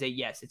a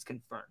yes. It's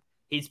confirmed.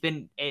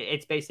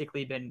 It's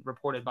basically been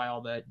reported by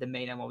all the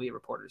main MLB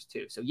reporters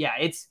too. So yeah,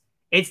 it's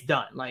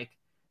done. Like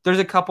there's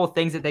a couple of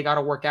things that they got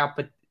to work out,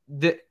 but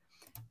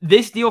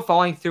this deal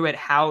falling through at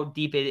how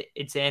deep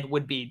it's in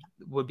would be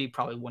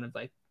probably one of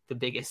like the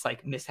biggest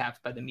like mishaps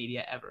by the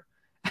media ever.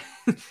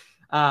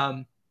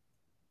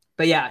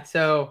 But yeah,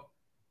 so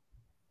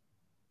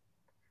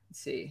let's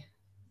see.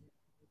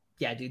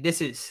 Yeah, dude, this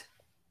is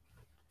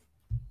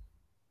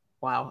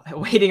wow.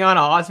 Waiting on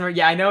Hosmer.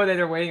 Yeah, I know that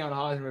they're waiting on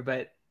Hosmer,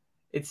 but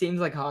it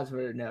seems like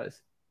Hosmer knows.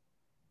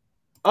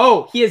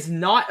 Oh, he is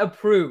not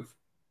approved.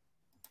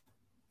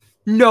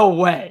 No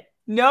way.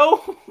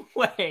 No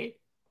way.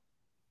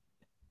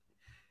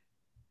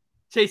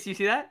 Chase, you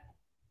see that?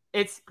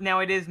 It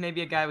is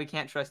maybe a guy we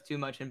can't trust too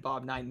much in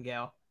Bob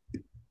Nightingale.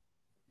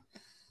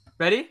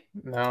 Ready?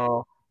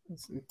 No.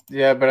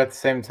 Yeah, but at the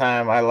same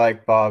time, I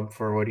like Bob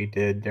for what he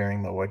did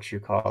during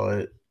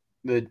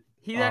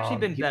He's actually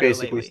been better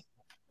lately.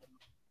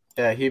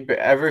 Yeah,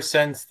 ever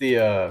since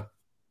the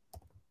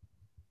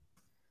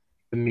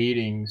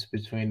meetings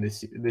between the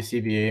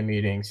CBA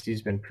meetings,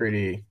 he's been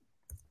pretty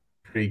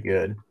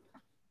good.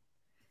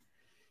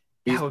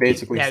 He's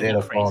basically stayed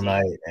up all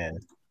night,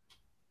 and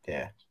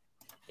yeah.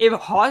 If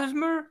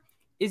Hosmer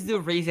is the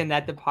reason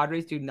that the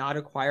Padres do not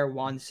acquire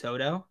Juan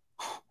Soto,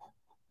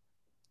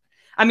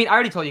 I mean, I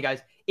already told you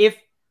guys, if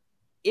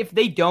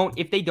they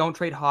don't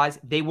trade Hos,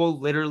 they will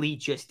literally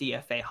just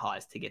DFA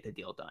Hos to get the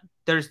deal done.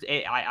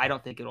 I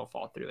don't think it'll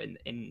fall through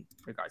in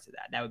regards to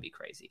that. That would be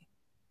crazy.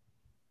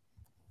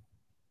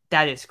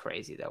 That is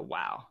crazy though.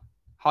 Wow.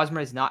 Hosmer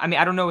is not. I mean,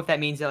 I don't know if that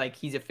means that like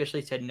he's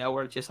officially said no,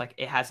 or just like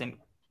it hasn't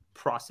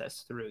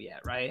processed through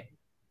yet, right?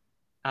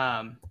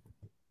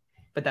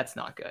 But that's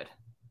not good.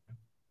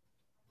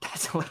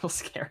 That's a little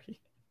scary.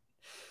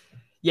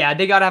 Yeah,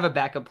 they gotta have a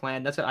backup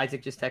plan. That's what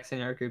Isaac just texted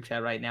in our group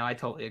chat right now. I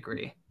totally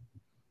agree.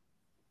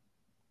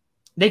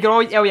 They could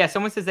always. Oh yeah,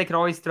 someone says they could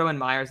always throw in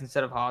Myers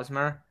instead of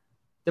Hosmer.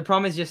 The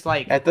problem is just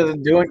like that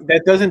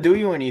doesn't do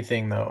you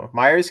anything though.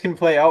 Myers can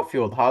play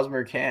outfield.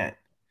 Hosmer can't.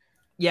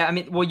 Yeah, I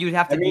mean, well, you'd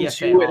have to. That means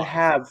you would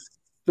have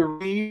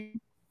 3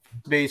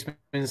 basemen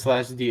 /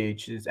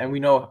 DHs, and we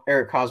know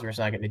Eric Hosmer's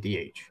not going to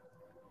DH.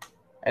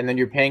 And then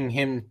you're paying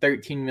him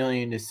 $13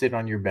 million to sit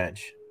on your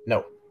bench.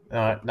 No,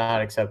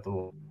 not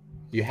acceptable.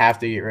 You have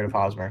to get rid of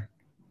Hosmer.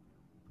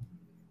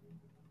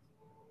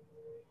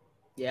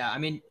 Yeah, I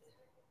mean,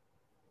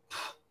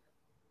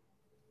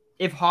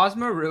 if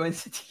Hosmer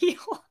ruins the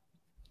deal,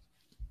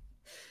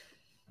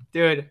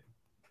 dude,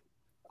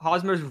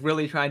 Hosmer's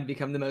really trying to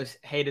become the most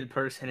hated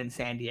person in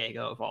San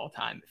Diego of all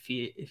time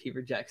if he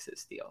rejects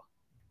this deal.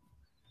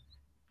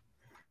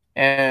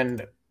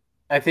 And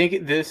I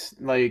think this,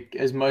 like,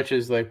 as much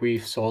as like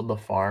we've sold the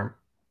farm,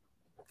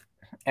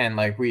 and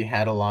like we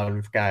had a lot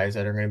of guys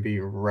that are going to be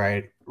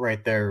right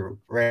there,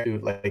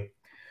 right? Like,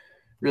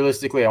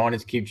 realistically, I wanted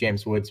to keep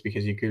James Woods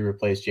because you could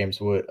replace James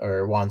Wood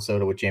or Juan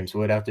Soto with James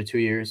Wood after 2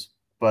 years.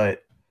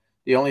 But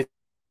the only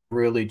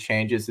really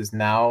changes is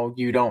now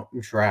you don't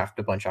draft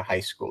a bunch of high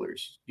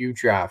schoolers. You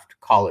draft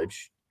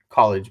college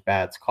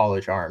bats,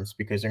 college arms,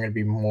 because they're going to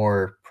be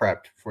more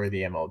prepped for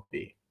the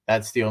MLB.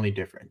 That's the only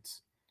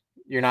difference.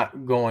 You're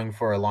not going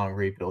for a long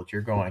rebuild.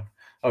 You're going,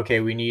 okay,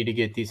 we need to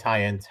get these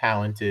high-end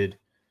talented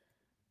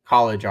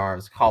college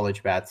arms,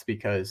 college bats,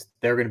 because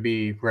they're going to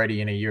be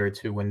ready in a year or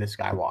two when this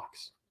guy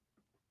walks.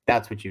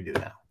 That's what you do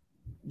now.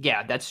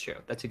 Yeah, that's true.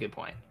 That's a good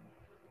point.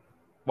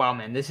 Wow,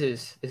 man, this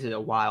is a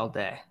wild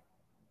day.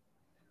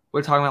 We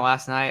were talking about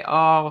last night.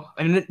 Oh,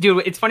 and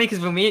dude, it's funny because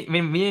when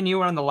me and you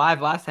were on the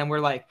live last time, we're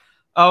like,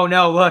 oh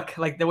no, look,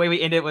 like the way we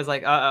ended was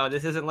like,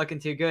 this isn't looking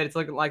too good. It's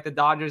looking like the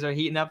Dodgers are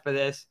heating up for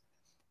this.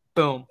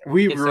 Boom.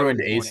 We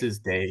ruined Ace's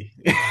day.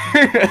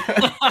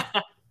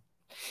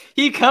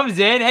 He comes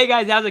in, hey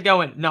guys, how's it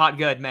going? Not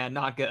good, man.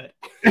 Not good.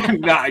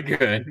 Not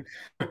good.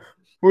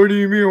 What do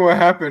you mean? What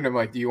happened? I'm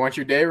like, do you want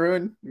your day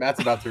ruined? Matt's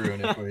about to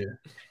ruin it for you.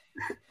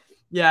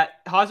 Yeah,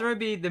 Hosmer would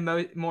be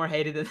the more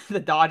hated than the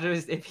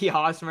Dodgers if he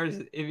Hosmer's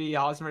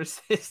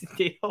this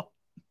deal.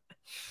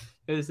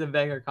 There's a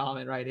banger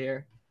comment right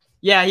here.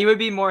 Yeah, he would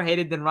be more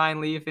hated than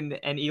Ryan Leaf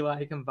and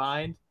Eli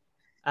combined.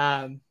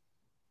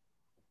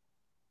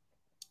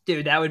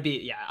 Dude, that would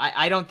be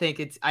I don't think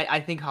it's I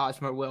think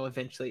Hosmer will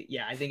eventually.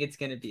 Yeah, I think it's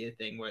gonna be a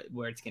thing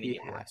where it's gonna He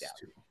get worked has out.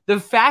 to. The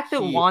fact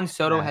that He Juan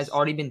Soto has has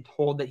already been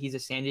told that he's a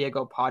San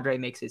Diego Padre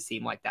makes it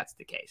seem like that's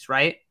the case,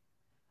 right?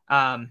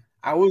 Um,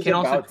 I was Ken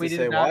also about to tweeted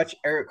say, about. watch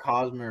Eric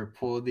Hosmer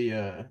pull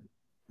the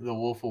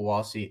Wolf of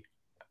Wall Street.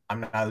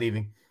 I'm not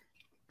leaving.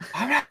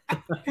 I'm not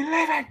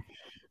leaving.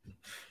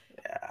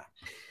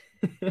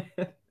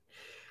 Yeah.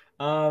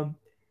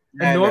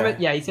 Enormous.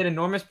 And Yeah, he said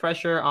enormous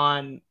pressure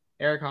on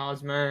Eric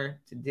Hosmer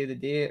to do the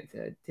deal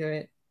to do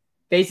it.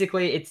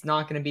 Basically, it's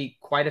not going to be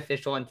quite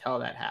official until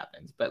that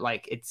happens, but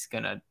like it's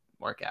gonna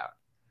work out.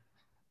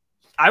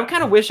 I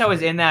kind of wish I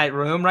was in that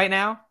room right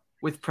now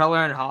with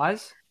Preller and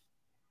Haas.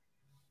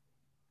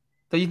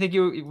 Do you think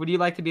would you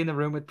like to be in the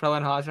room with Preller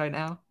and Haas right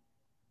now?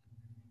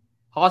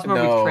 Hosmer,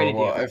 we've no, traded you.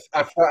 well,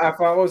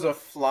 if I was a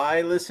fly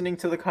listening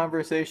to the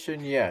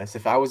conversation, yes.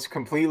 If I was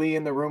completely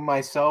in the room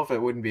myself,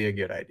 it wouldn't be a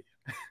good idea.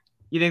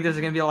 You think there's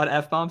gonna be a lot of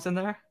f bombs in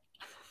there?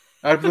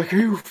 I'd be like,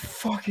 "You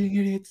fucking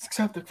idiots!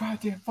 Accept the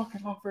goddamn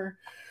fucking offer!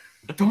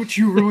 Don't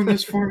you ruin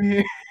this for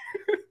me!"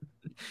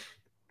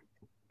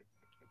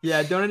 Yeah,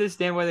 I don't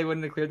understand why they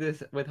wouldn't have cleared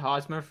this with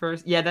Hosmer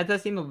first. Yeah, that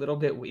does seem a little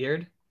bit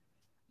weird.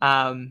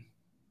 Oh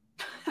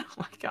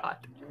my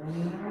god.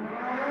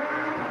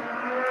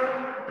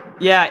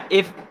 Yeah,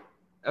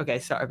 okay,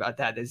 sorry about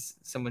that. There's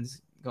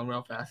someone's going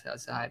real fast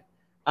outside.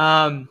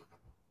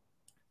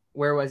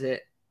 Where was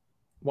it?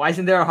 Why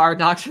isn't there a Hard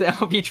Knocks for the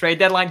MLB trade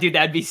deadline? Dude,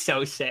 that'd be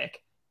so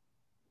sick.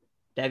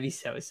 That'd be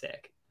so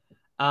sick.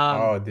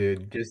 Oh,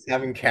 dude, just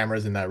having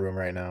cameras in that room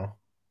right now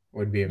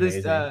would be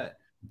This amazing.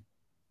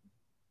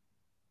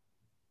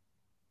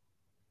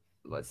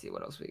 Let's see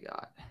what else we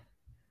got.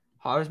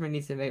 Hosmer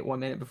needs to wait 1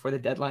 minute before the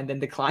deadline, then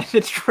decline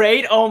the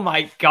trade. Oh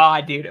my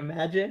god, dude!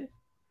 Imagine.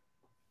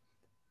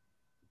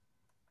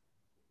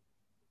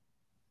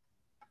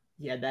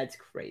 Yeah, that's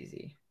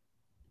crazy.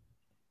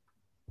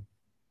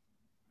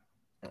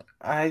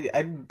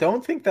 I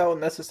don't think that will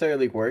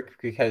necessarily work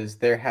because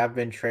there have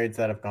been trades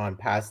that have gone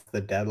past the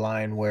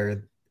deadline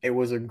where it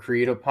was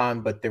agreed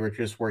upon, but they were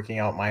just working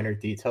out minor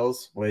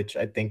details, which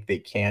I think they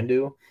can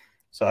do.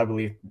 So I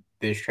believe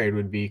this trade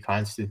would be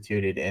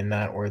constituted in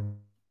that where they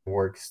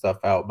work stuff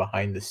out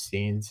behind the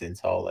scenes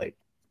until like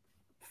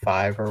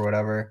 5 or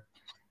whatever,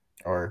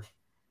 or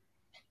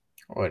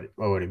what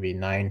would it be,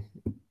 9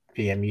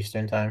 p.m.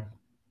 Eastern time?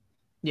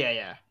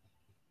 Yeah.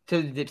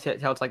 Till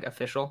it's like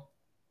official.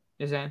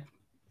 You're saying?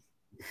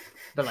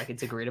 But like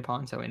it's agreed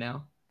upon, so we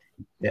know.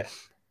 Yeah.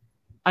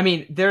 I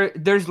mean,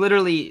 there's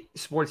literally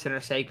Sports Center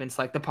segments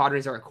like the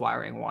Padres are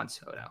acquiring Juan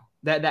Soto.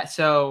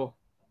 So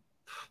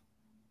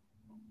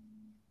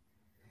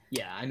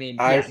yeah. I mean,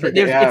 I yeah.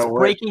 forget. It's What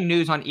breaking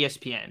news on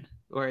ESPN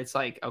where it's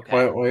like,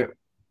 okay,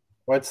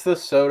 what's the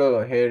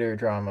Soto hater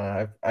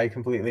drama? I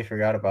completely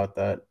forgot about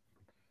that.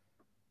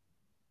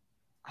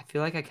 I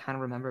feel like I kind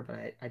of remember,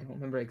 but I don't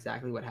remember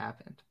exactly what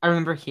happened. I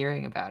remember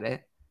hearing about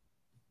it.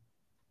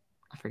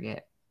 I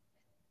forget.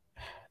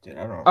 Dude,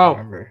 I don't Oh,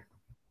 remember.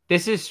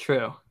 this is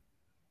true.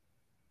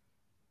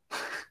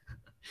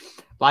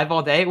 Live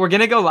all day. We're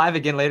gonna go live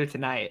again later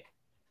tonight.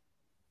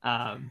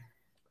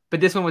 But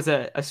this one was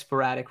a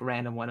sporadic,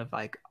 random one of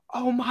like,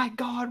 oh my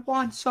God,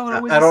 Juan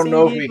Soto is I a don't San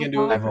know if we Diego can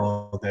do live Padre.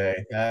 all day.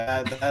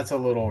 That's a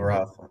little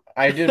rough.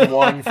 I did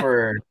one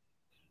for.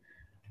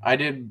 I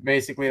did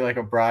basically like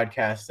a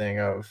broadcasting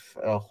of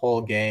a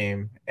whole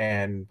game,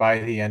 and by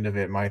the end of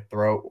it, my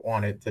throat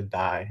wanted to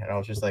die, and I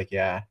was just like,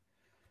 "Yeah,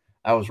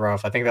 that was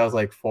rough." I think that was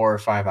like 4 or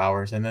 5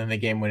 hours, and then the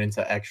game went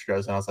into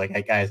extras, and I was like,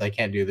 "Hey guys, I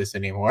can't do this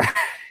anymore."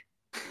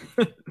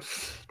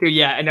 Dude,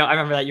 yeah, I know. I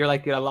remember that. You're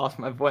like, dude, I lost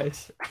my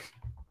voice.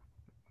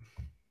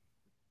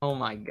 Oh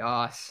my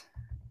gosh.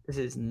 This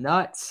is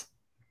nuts.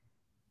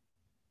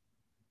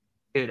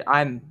 Dude,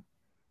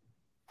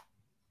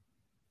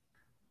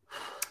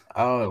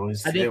 Oh, I it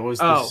think, was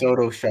the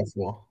Soto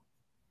shuffle.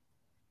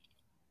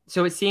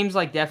 so it seems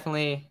like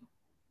definitely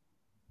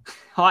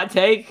hot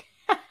take.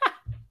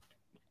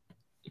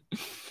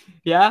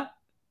 Yeah.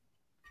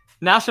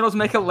 Nationals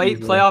make a late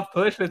Easily. playoff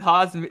push with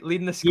Haas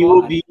leading the He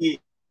will squad. be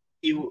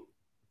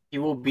he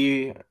will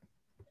be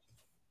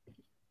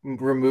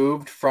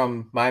removed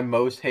from my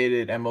most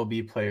hated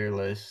MLB player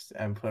list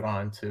and put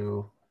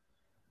onto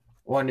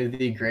one of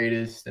the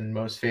greatest and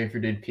most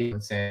favorited people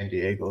in San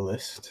Diego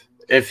list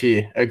if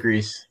he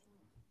agrees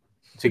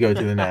to go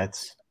to the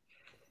Nets.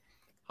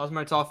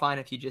 Hosmer, it's all fine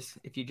if you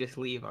just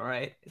leave, all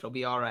right? It'll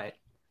be all right.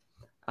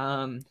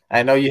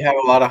 I know you have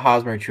a lot of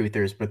Hosmer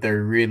truthers, but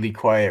they're really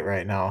quiet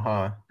right now,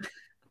 huh?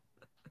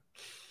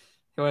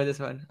 Go to this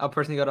one. I'll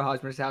personally go to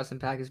Hosmer's house and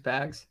pack his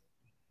bags.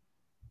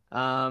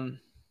 I'll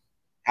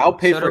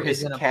pay Soto for his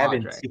isn't a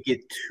cabin Padre.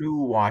 ticket to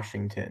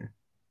Washington.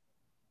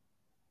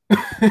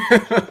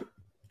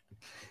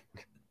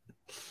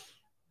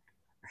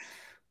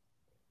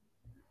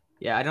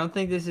 Yeah, I don't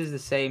think this is the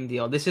same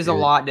deal. This is a Dude,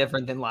 lot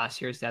different than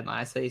last year's deadline.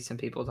 I see some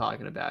people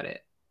talking about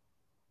it.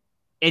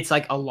 It's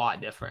like a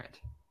lot different.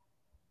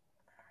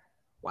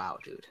 Wow,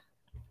 dude.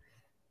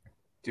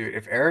 dude,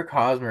 if Eric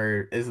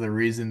Hosmer is the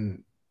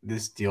reason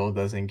this deal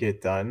doesn't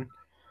get done,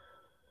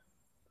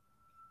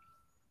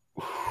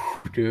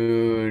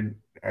 Dude,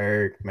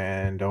 Eric,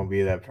 man, don't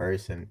be that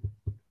person.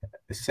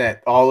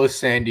 All of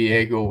San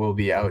Diego will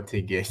be out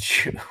to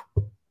get you.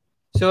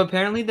 So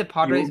apparently the You will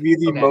Padres. be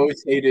the Okay.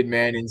 most hated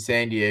man in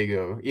San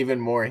Diego, even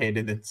more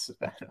hated than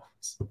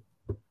Spanos.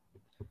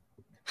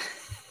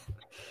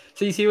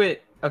 So you see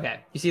what?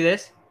 Okay, you see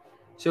this?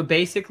 So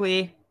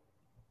basically,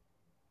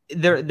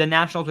 the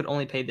Nationals would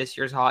only pay this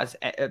year's Haas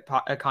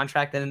a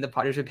contract, and then the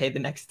Padres would pay the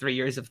next 3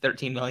 years of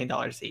 $13 million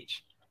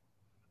each.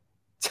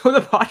 So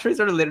the Padres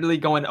are literally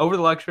going over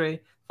the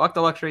luxury, fuck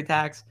the luxury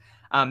tax.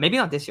 Maybe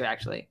not this year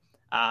actually,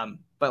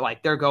 but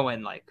like they're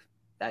going like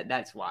that.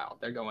 That's wild.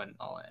 They're going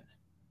all in.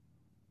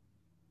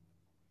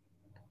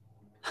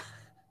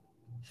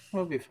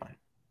 It'll be fine.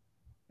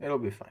 It'll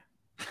be fine.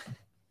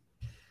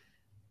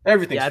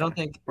 Everything's Yeah, I fine. don't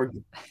think. We're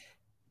good.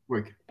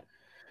 We're good.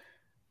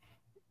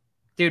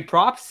 Dude,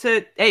 props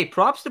to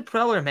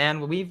Preller,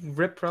 man. We've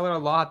ripped Preller a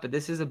lot, but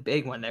this is a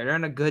big one. They're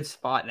in a good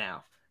spot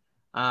now.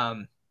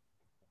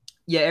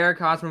 Yeah, Eric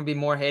Hosmer would be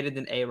more hated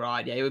than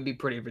A-Rod. Yeah, it would be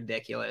pretty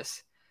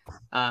ridiculous.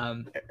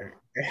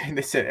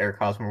 They said Eric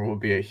Hosmer will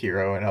be a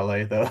hero in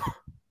LA, though.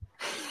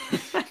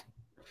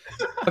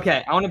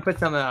 Okay, I want to put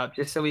something up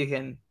just so we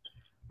can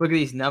look at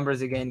these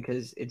numbers again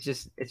because it's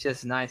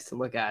just nice to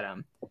look at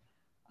them.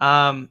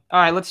 All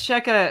right, let's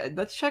check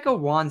a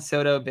Juan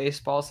Soto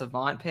baseball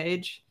savant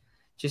page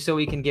just so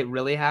we can get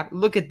really happy.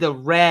 Look at the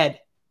red.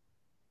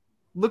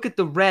 Look at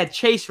the red.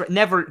 Chase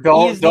never.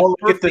 Don't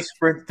look at the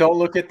sprint. Don't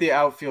look at the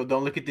outfield.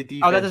 Don't look at the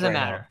defense. Oh, that doesn't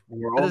matter.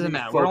 That doesn't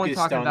matter. We're only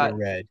talking about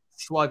red.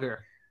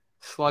 slugger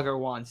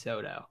Juan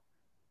Soto.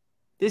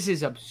 This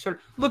is absurd.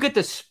 Look at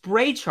the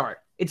spray chart.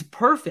 It's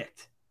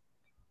perfect.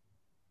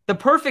 The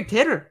perfect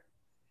hitter.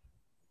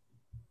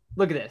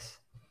 Look at this.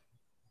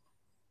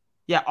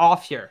 Yeah,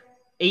 off here.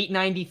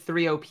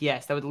 893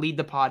 OPS. That would lead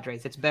the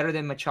Padres. It's better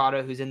than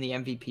Machado, who's in the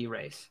MVP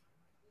race.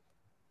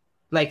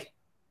 Like,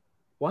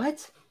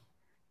 what?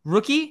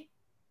 Rookie,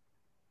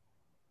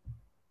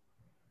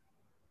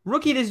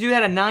 this dude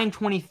had a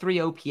 923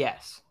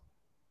 OPS.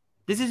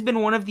 This has been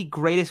one of the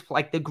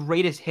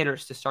greatest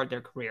hitters to start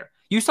their career.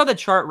 You saw the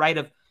chart, right,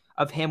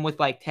 of him with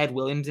like Ted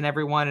Williams and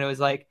everyone, and it was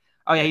like,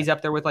 oh yeah, he's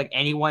up there with like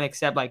anyone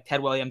except like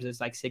Ted Williams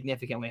is like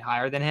significantly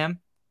higher than him.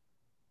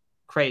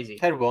 Crazy.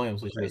 Ted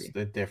Williams was just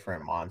a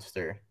different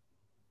monster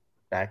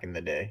back in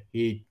the day.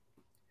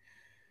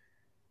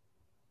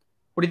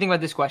 What do you think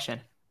about this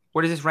question?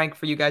 Where does this rank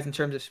for you guys in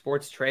terms of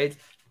sports trades?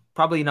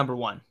 Probably number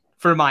one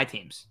for my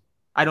teams.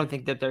 I don't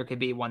think that there could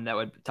be one that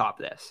would top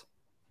this.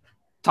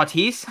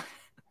 Tatis?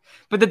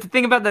 But the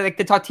thing about that, like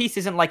the Tatis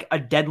isn't like a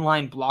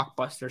deadline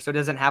blockbuster, so it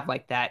doesn't have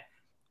like that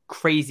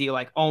crazy,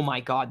 like, oh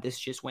my God, this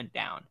just went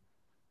down.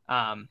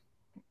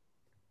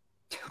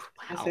 Dude,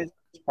 wow.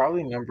 It's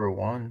probably number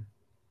one.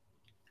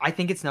 I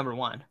think it's number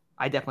one.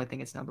 I definitely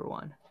think it's number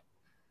one.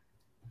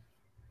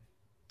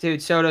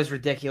 Dude, Soto's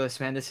ridiculous,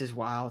 man. This is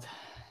wild.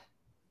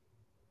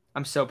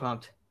 I'm so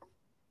pumped.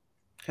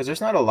 Because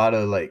there's not a lot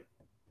of like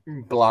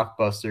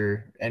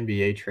blockbuster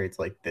NBA trades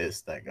like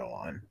this that go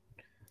on.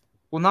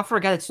 Well, not for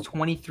a guy that's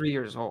 23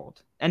 years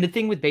old. And the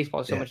thing with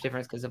baseball is so much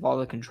different because of all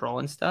the control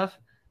and stuff.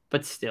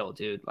 But still,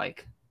 dude,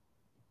 like.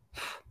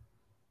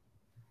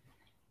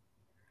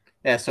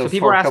 Yeah, so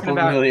for a couple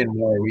million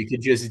more, we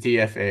could just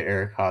DFA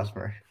Eric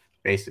Hosmer,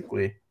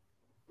 basically.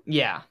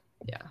 Yeah.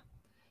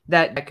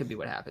 That could be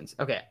what happens.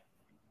 Okay.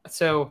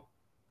 So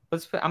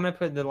I'm gonna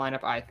put the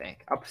lineup, I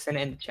think. I'll send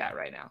it in the chat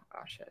right now.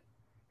 Oh shit.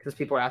 Because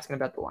people are asking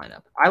about the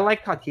lineup. I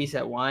like Tatis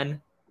at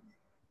 1.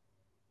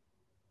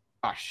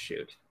 Oh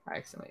shoot. I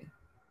accidentally.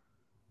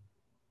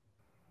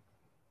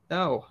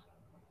 No.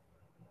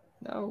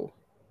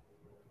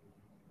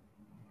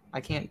 I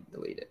can't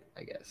delete it,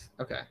 I guess.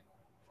 Okay.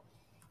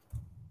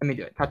 Let me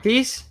do it.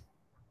 Tatis,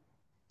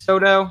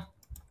 Soto,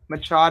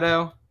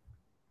 Machado,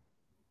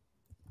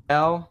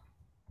 Bell,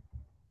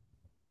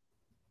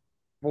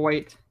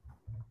 Voit,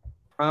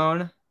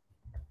 Prone.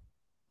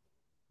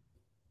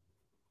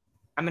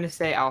 I'm going to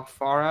say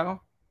Alfaro,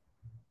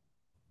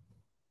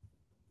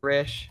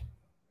 Rish,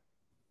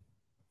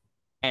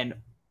 and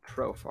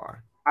Profar.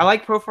 I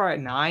like Profar at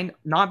 9,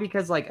 not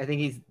because like I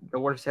think he's the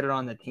worst hitter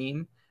on the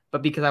team,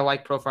 but because I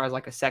like Profar as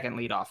like a second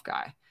leadoff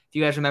guy. Do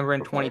you guys remember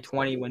in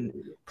 2020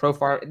 when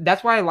Profar?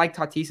 That's why I like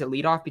Tatis at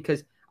leadoff,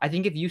 because I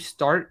think if you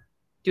start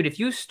with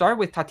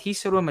Tatis,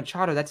 Soto, and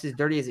Machado, that's as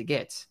dirty as it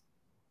gets.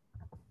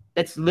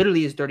 That's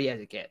literally as dirty as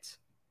it gets.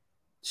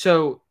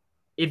 So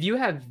if you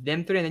have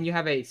them 3 and then you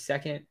have a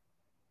second,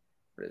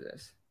 what is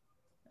this?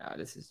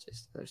 This is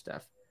just other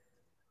stuff.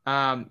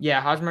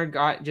 Yeah,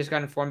 Hosmer just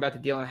got informed about the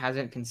deal and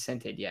hasn't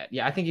consented yet.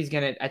 Yeah, I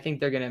think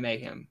they're gonna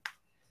make him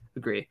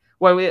agree.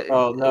 Well,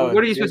 no,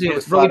 what are you supposed to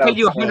do? Bro, we paid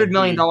you $100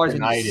 million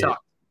and you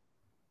suck.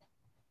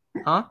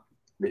 Huh?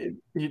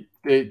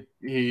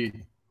 He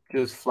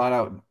just flat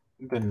out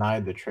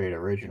denied the trade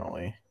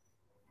originally.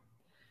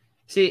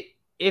 See,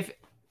 if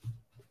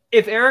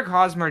Eric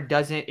Hosmer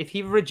if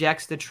he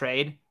rejects the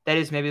trade, that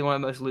is maybe one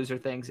of the most loser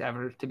things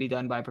ever to be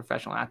done by a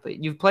professional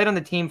athlete. You've played on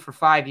the team for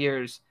 5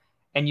 years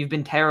and you've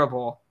been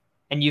terrible,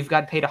 and you've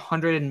got paid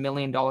 $100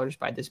 million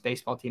by this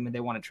baseball team and they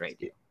want to trade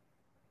you.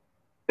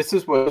 This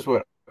is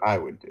what I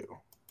would do.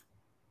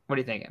 What are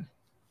you thinking?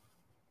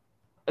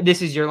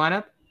 This is your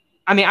lineup?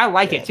 I mean, I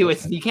like it Yeah, too.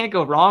 this You can't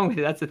go wrong with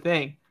it. That's the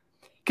thing.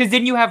 Because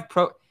then you have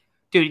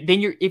dude.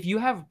 Then if you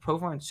have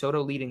Profar and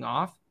Soto leading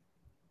off,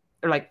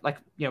 or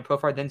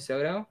Profar then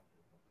Soto,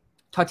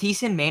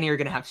 Tatis and Manny are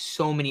gonna have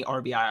so many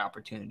RBI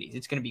opportunities.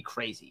 It's gonna be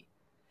crazy.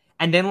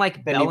 And then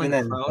like then Bell even and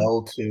then Crone.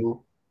 Bell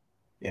too.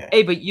 Yeah.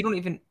 Hey, but you don't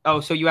even.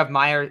 Oh, so you have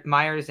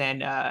Myers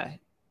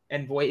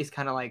and Voit is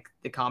kind of like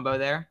the combo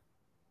there.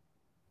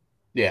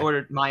 Yeah.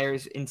 Or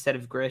Myers instead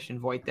of Grish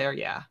and Voit there.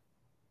 Yeah.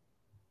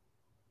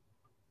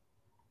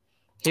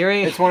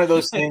 It's one of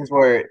those things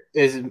where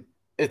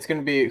it's going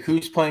to be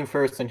who's playing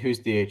first and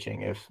who's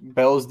DHing. If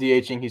Bell's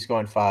DHing, he's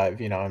going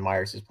 5, and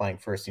Myers is playing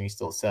first and he's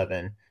still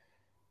 7.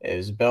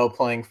 Is Bell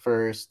playing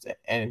first,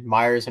 and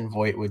Myers and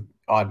Voit would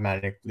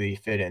automatically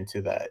fit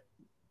into that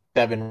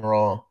 7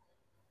 role.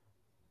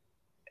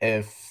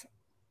 If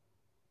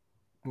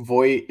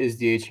Voit is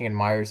DHing and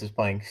Myers is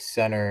playing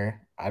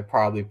center, I'd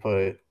probably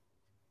put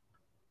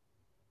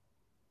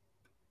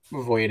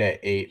Voit at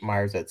 8,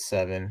 Myers at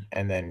 7,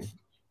 and then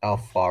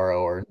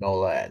Alfaro or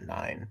Nola at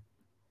 9.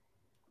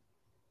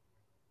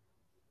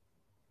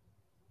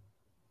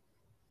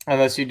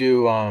 Unless you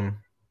do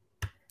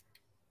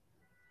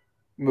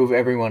move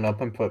everyone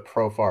up and put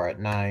Profar at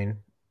 9,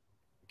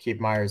 keep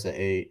Myers at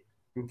 8,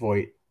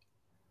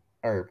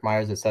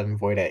 Myers at 7,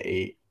 Voit at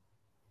 8,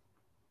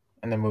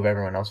 and then move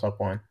everyone else up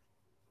 1.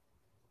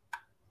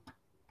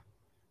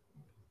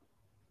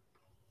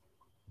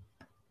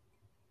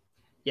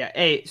 Yeah.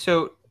 Hey,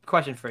 so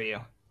question for you.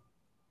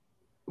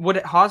 Would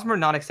Hosmer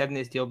not accepting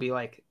this deal be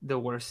like the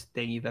worst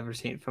thing you've ever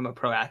seen from a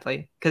pro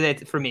athlete?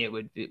 Because for me,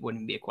 it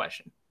wouldn't be a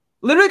question.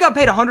 Literally got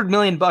paid $100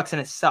 million and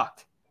it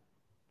sucked.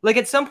 Like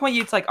at some point,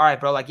 it's like, all right,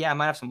 bro. Like, yeah, I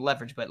might have some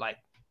leverage, but like,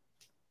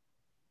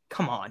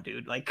 come on,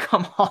 dude. Like,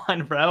 come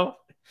on, bro.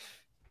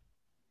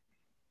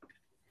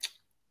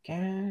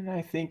 Can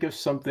I think of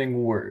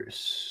something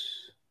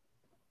worse?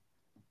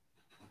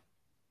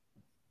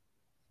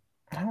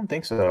 I don't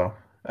think so.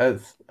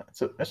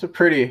 It's a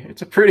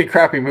pretty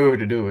crappy move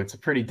to do. It's a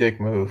pretty dick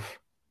move.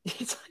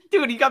 It's like,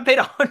 dude, you got paid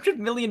 $100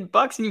 million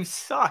and you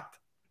sucked.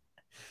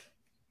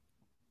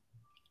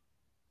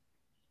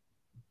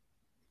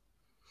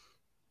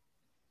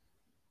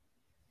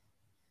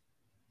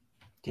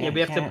 Yeah,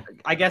 we have to.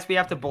 I guess we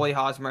have to bully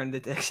Hosmer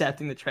into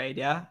accepting the trade.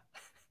 Yeah.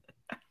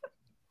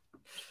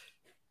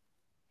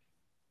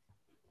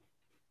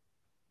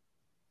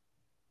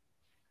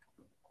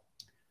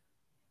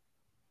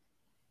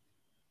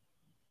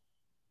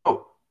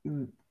 Oh,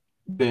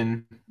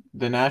 then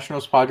the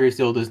Nationals Padres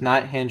deal does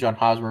not hinge on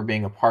Hosmer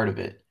being a part of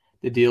it.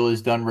 The deal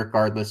is done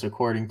regardless,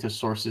 according to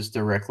sources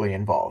directly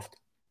involved.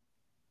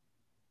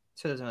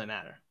 So it doesn't really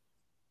matter.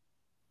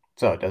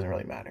 So it doesn't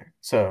really matter.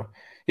 So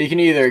he can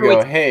either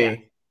go, hey. Yeah.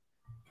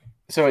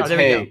 So it's,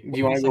 hey, do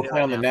you want to go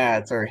play on the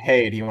Nats? Or,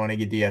 hey, do you want to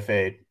get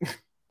DFA'd?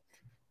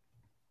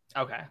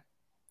 Okay.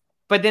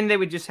 But then they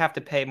would just have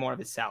to pay more of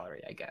his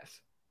salary, I guess.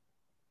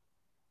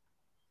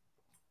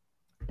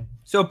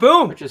 So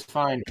boom. Which is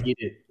fine. Eat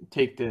it.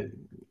 Take it.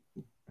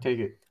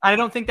 I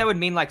don't think that would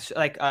mean like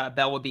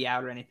Bell would be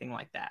out or anything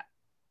like that.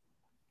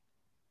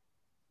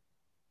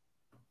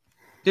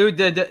 Dude,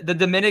 the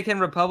Dominican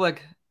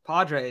Republic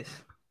Padres.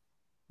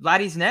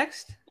 Vladdy's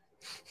next?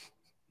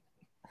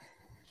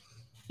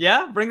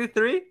 Yeah, bring the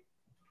 3.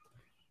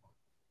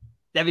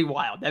 That'd be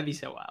wild. That'd be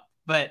so wild.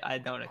 But I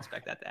don't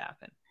expect that to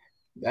happen.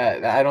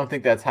 I don't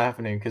think that's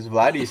happening because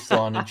Vladdy's still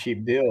on a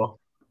cheap deal.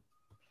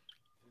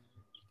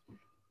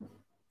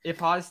 If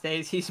Haas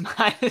stays, he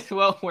might as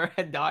well wear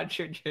a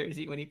Dodger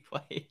jersey when he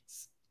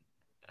plays.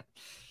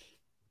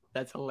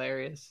 That's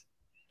hilarious.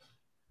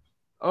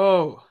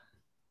 Oh,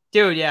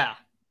 dude, yeah.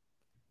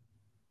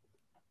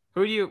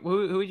 Who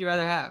would you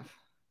rather have?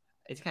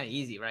 It's kind of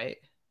easy, right?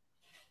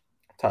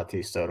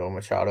 Tatis, Soto,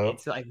 Machado.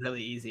 It's like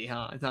really easy,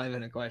 huh? It's not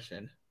even a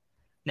question.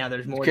 Now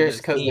there's more. Just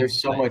because they're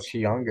so much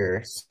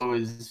younger. So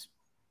is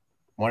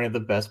one of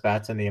the best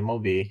bats in the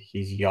MLB.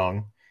 He's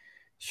young.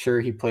 Sure,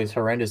 he plays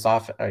horrendous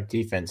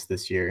defense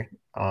this year.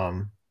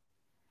 Tatis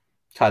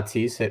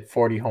hit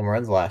 40 home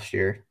runs last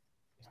year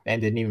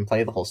and didn't even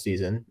play the whole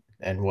season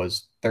and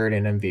was 3rd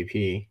in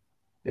MVP,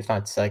 if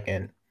not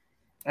 2nd.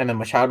 And then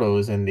Machado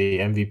is in the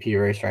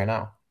MVP race right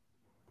now.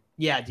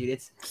 Yeah, dude,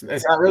 it's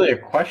not really a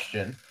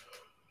question.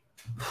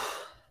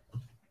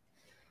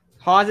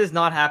 Haas is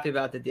not happy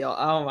about the deal.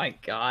 Oh my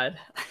god.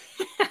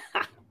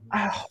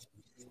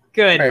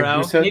 Good,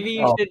 bro. Maybe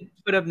you should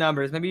put up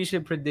numbers. Maybe you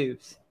should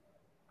produce.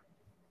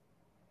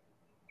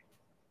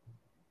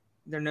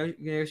 They're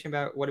negotiating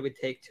about what it would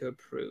take to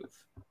approve.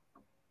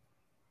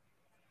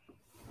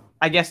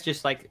 I guess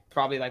just like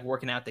probably like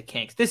working out the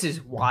kinks. This is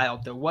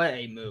wild though. What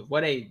a move.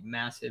 What a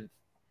massive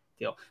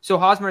deal. So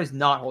Hosmer is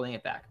not holding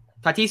it back.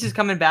 Tatis is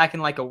coming back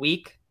in like a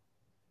week.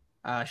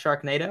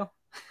 Sharknado.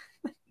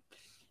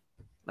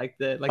 like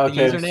the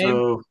username.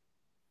 So,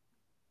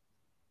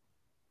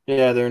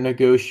 yeah, they're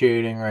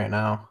negotiating right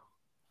now.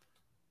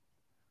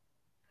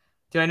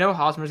 Dude, I know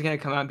Hosmer's going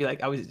to come out and be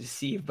like, I was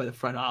deceived by the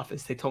front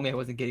office. They told me I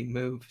wasn't getting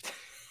moved.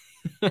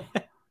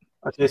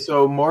 Okay,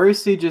 so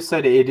Morrissey just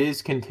said it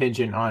is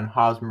contingent on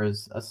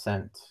Hosmer's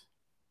ascent.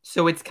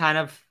 So it's kind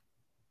of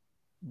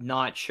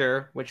not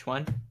sure which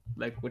one,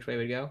 like which way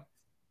would go.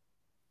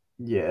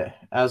 Yeah,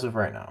 as of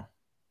right now.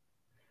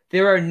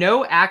 There are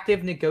no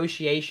active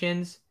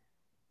negotiations.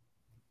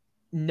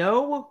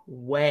 No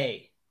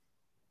way.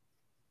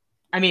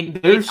 I mean,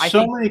 There's I so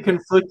think many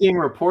conflicting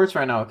reports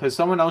right now because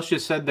someone else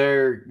just said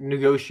they're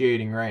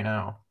negotiating right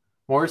now.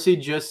 Morrissey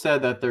just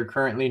said that they're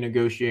currently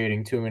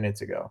negotiating 2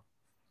 minutes ago.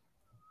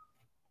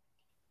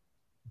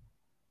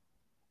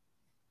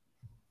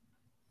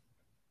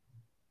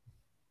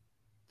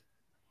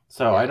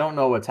 So I yeah. don't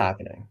know what's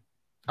happening.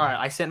 All right,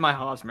 I sent my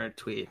Hosmer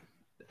tweet.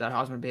 That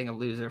Hosmer being a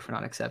loser for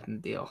not accepting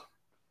the deal.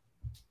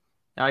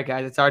 All right,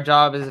 guys, it's our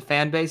job as a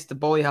fan base to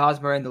bully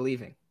Hosmer into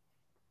leaving.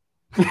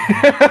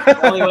 The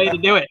only way to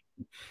do it.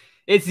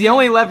 It's the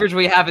only leverage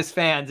we have as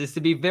fans is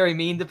to be very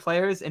mean to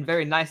players and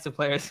very nice to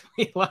players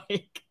we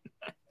like.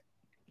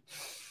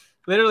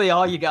 Literally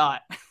all you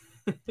got.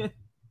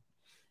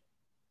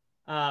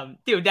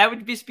 Dude, that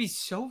would just be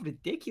so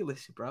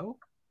ridiculous, bro.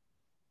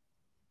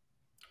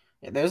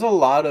 Yeah, there's a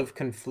lot of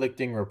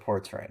conflicting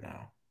reports right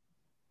now.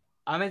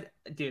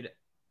 Dude.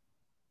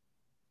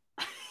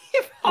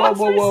 Whoa,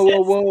 whoa, whoa,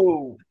 whoa,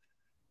 whoa.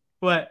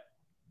 What?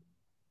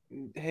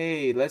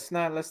 Hey, let's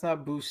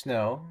not boo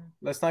Snell.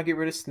 Let's not get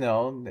rid of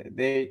Snell.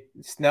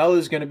 Snell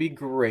is going to be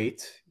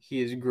great.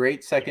 He is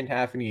great second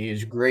half, and he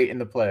is great in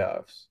the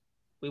playoffs.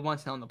 We want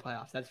Snell in the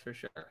playoffs, that's for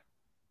sure.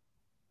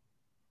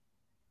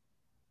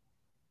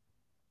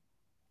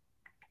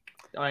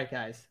 All right,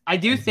 guys. I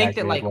do think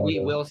that we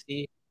will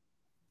see.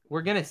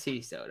 We're gonna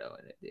see Soto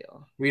in a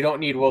deal. We don't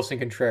need Wilson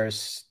Contreras.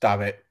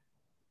 Stop it.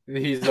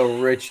 He's a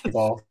rich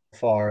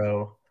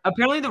Alfaro.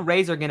 Apparently, the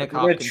Rays are gonna We're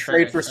gonna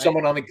trade for right?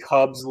 someone on the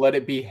Cubs. Let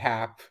it be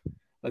Hap.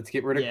 Let's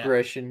get rid of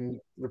Grish and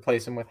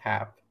replace him with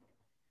Hap.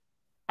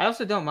 I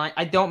also don't mind.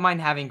 I don't mind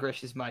having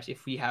Grish as much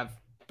if we have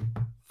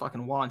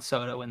fucking Juan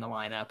Soto in the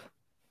lineup.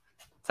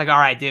 It's like, all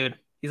right, dude.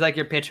 He's like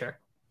your pitcher.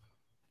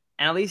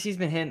 And at least he's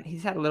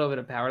had a little bit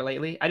of power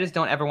lately. I just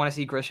don't ever want to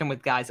see Grisham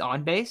with guys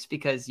on base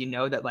because you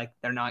know that like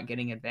they're not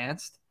getting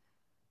advanced.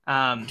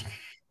 Yeah,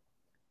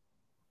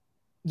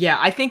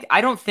 I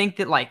don't think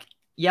that like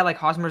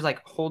Hosmer's like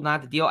holding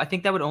out the deal. I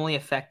think that would only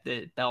affect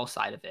the Bell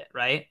side of it,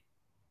 right?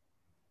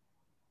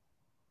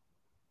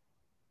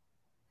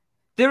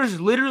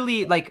 There's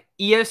literally like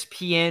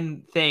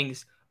ESPN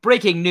things,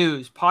 breaking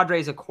news,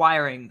 Padres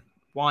acquiring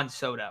Juan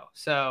Soto.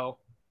 So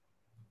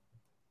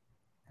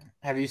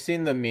have you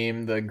seen the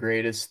meme, the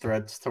greatest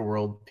threats to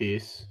world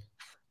peace?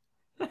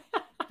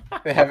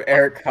 They have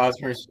Eric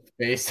Hosmer's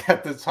face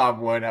at the top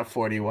one at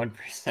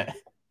 41%.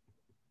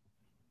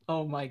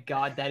 Oh my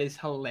God, that is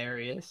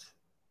hilarious.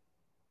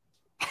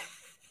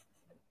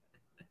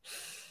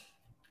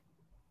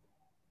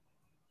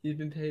 You've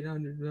been paid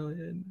 $100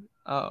 million.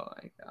 Oh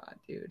my God,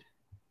 dude.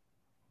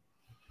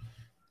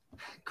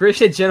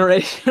 Grish a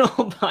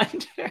generational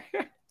punter.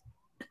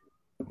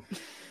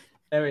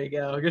 There we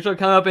go. Grish will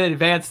come up and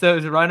advance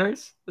those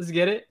runners. Let's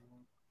get it.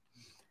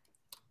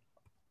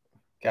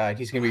 God,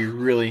 he's going to be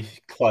really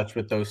clutch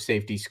with those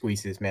safety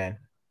squeezes, man.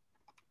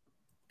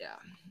 Yeah.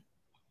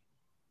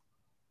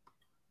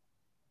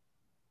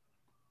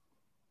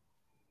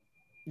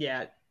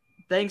 Yeah.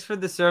 Thanks for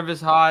the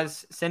service,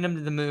 Haas. Send him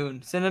to the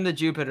moon. Send him to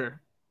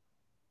Jupiter.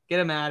 Get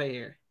him out of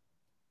here.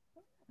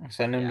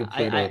 Send him to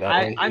Pluto.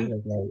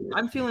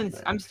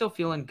 I'm still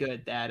feeling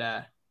good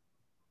that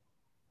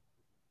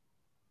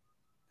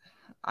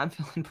I'm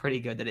feeling pretty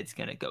good that it's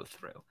gonna go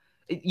through.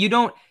 You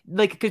don't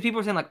like because people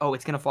are saying like, oh,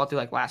 it's gonna fall through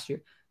like last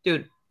year,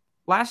 dude.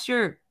 Last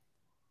year,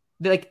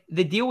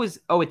 the deal was,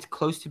 oh, it's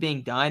close to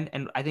being done,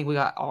 and I think we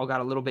all got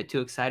a little bit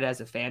too excited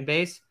as a fan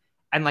base,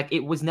 and like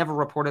it was never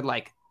reported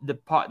like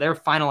they're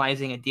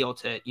finalizing a deal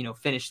to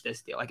finish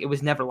this deal. Like it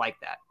was never like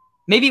that.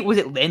 Maybe it was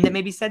Lynn that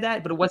maybe said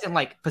that, but it wasn't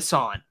like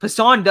Passan.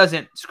 Passan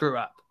doesn't screw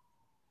up.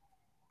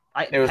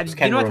 It was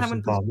Ken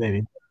Rosenthal,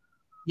 maybe.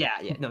 Yeah,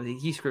 no,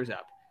 he screws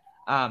up.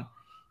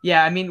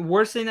 Yeah, I mean,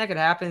 worst thing that could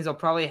happen is they'll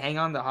probably hang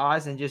on to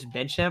Haas and just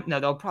bench him. No,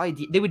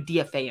 they would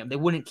DFA him. They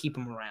wouldn't keep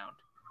him around.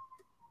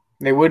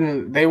 They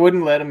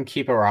wouldn't let him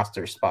keep a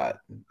roster spot.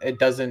 It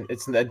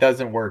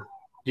doesn't work.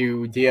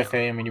 You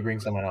DFA him and you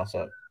bring someone else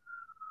up.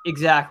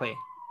 Exactly.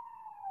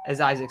 As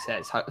Isaac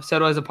says,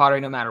 Soto is a Padre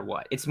no matter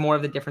what. It's more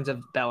of the difference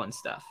of Bell and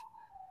stuff.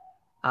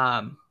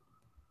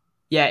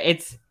 Yeah,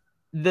 it's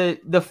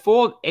the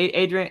full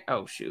Adrian.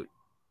 Oh shoot.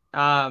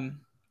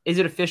 Is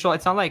it official?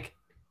 It's not like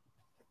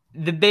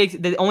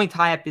the only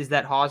tie-up is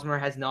that Hosmer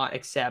has not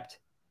accepted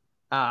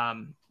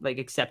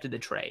the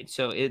trade.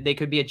 So they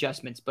could be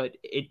adjustments, but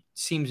it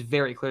seems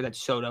very clear that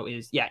Soto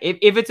is, yeah.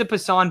 If it's a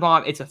Passan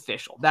bomb, it's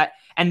official.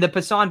 And the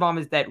Passan bomb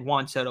is that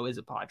Juan Soto is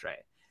a Padre.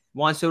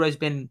 Juan Soto has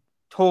been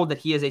told that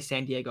he is a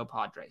San Diego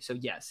Padre. So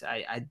yes,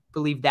 I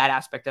believe that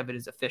aspect of it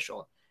is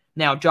official.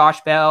 Now,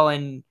 Josh Bell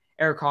and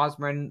Eric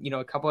Hosmer and,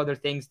 a couple other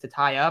things to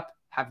tie up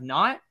have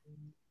not.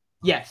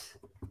 Yes.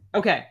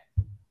 Okay.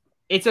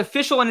 It's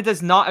official and it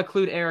does not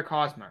include Eric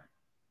Hosmer.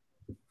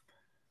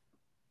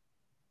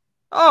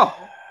 Oh,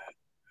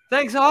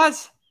 thanks,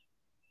 Oz.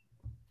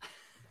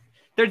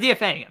 They're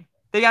DFAing him.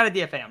 They got to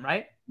DFA him,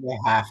 right? They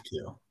have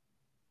to.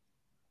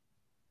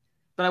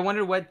 But I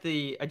wonder what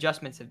the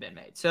adjustments have been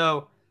made.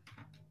 So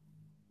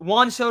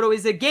Juan Soto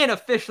is again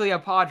officially a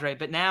Padre,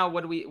 but now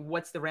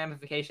what's the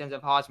ramifications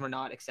of Hosmer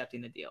not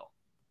accepting the deal?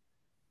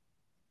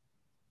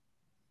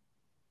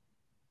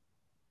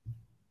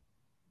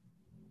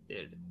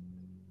 Dude.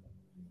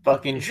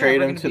 Fucking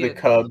trade him to the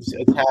Cubs,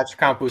 attach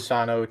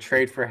Campusano,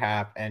 trade for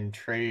Happ, and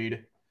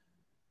trade.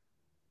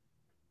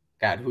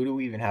 God, who do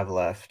we even have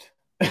left?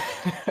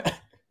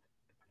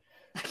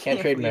 Can't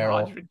trade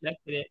Merrill. Rejected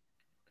it.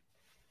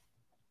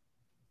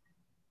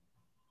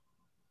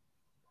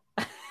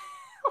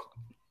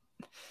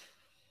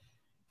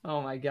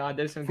 Oh my God,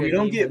 there's some. If we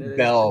don't get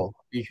Bell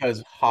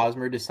because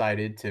Hosmer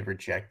decided to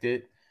reject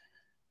it,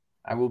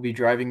 I will be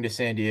driving to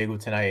San Diego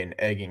tonight and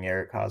egging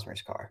Eric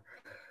Hosmer's car.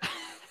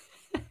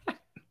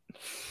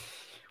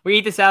 We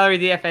eat the salary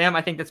DFAM.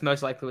 I think that's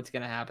most likely what's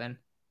going to happen.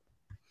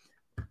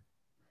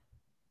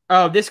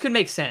 Oh, this could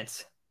make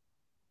sense.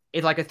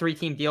 It's like a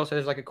 3-team deal, so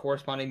there's like a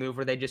corresponding move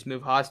where they just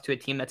move Haas to a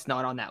team that's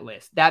not on that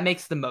list. That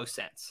makes the most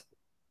sense.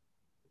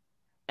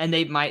 And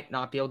they might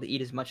not be able to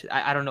eat as much.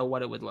 I don't know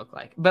what it would look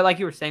like. But like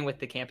you were saying with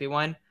the Campy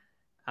one,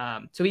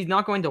 so he's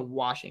not going to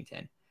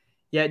Washington.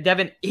 Yeah,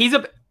 Devin,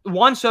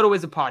 Juan Soto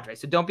is a Padre,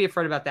 so don't be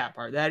afraid about that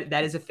part.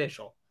 That is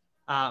official.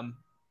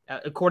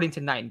 According to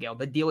Nightingale,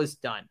 the deal is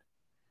done.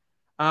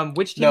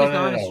 Which team is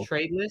not on his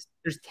trade list?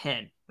 There's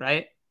 10,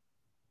 right?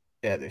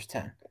 Yeah, there's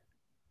 10.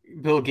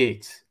 Bill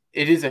Gates.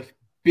 It is a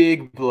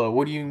big blow.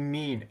 What do you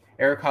mean?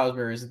 Eric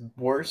Hosmer is the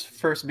worst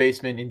first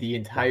baseman in the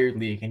entire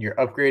league, and you're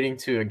upgrading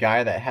to a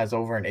guy that has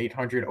over an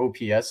 800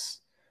 OPS.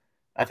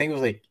 I think it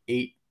was like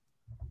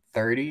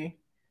 830,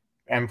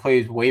 and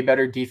plays way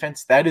better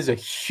defense. That is a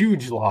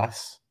huge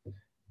loss.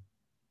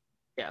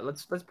 Yeah,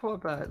 let's pull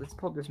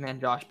up this man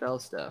Josh Bell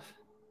stuff.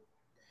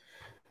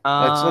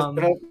 Let's look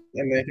it up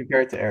and then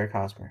compare it to Eric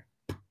Hosmer.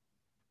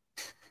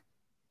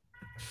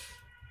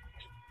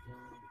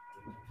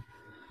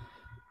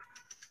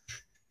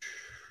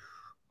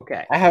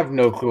 Okay. I have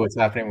no clue what's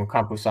happening with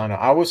Campusano.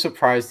 I was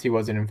surprised he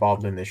wasn't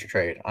involved in this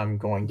trade. I'm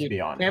going to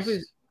be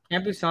honest.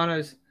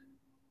 Campusano's.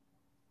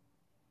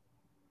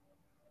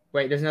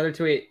 Wait, there's another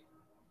tweet.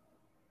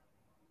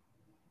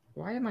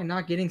 Why am I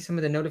not getting some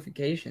of the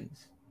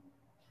notifications?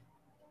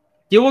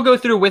 Deal will go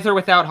through with or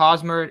without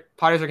Hosmer.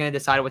 Padres are going to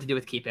decide what to do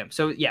with keep him.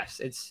 So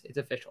yes, it's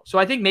official. So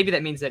I think maybe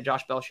that means that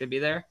Josh Bell should be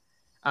there.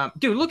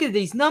 Dude, look at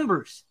these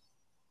numbers.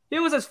 He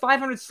almost has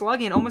 500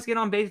 slugging, almost get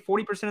on base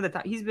 40% of the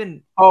time. He's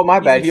been. Oh, my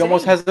bad. He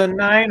almost has the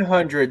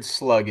 900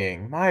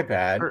 slugging. My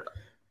bad.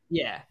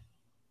 Yeah.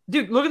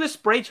 Dude, look at the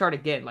spray chart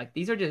again. Like,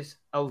 these are just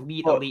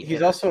elite He's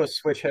hitters. also a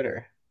switch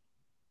hitter.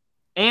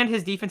 And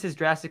his defense has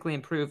drastically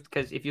improved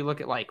because if you look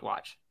at,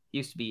 he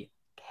used to be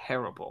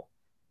terrible.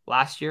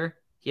 Last year,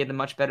 he had a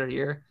much better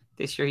year.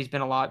 This year, he's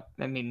been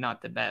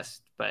not the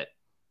best, but,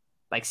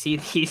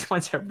 these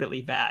ones are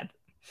really bad.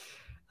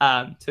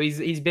 So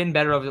he's been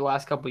better over the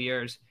last couple of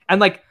years.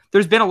 And,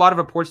 there's been a lot of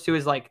reports, too,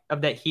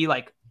 that he,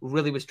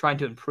 really was trying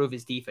to improve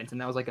his defense, and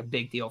that was, a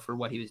big deal for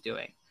what he was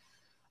doing.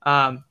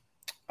 What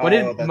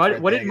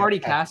did Marty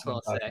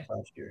Caswell say?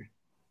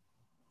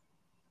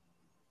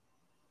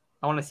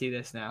 I want to see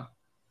this now.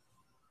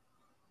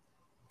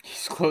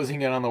 He's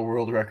closing in on the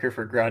world record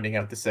for grounding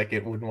out the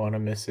second. Wouldn't want to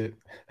miss it.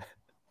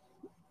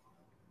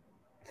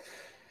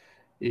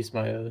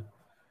 Ismael.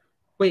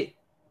 Wait.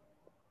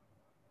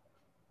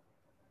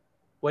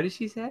 What did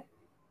she say?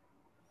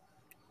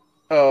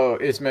 Oh,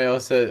 Ismael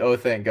said, "Oh,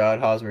 thank God,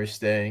 Hosmer's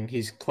staying.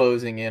 He's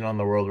closing in on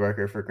the world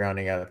record for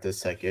grounding out at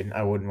this second.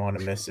 I wouldn't want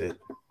to miss it."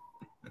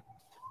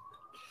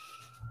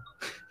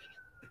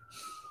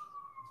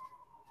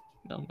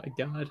 Oh my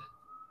God.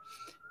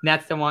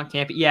 Nats don't want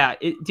Campy. Yeah,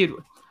 dude.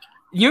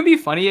 You know what'd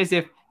be funny is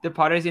if the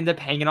Padres end up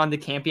hanging on to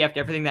Campy after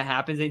everything that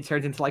happens and he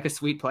turns into a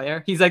sweet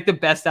player. He's the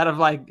best out of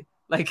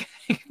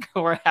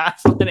Gore,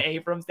 Hassel, and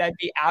Abrams. That'd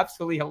be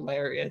absolutely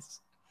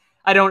hilarious.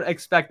 I don't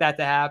expect that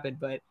to happen,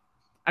 but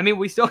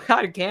we still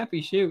got a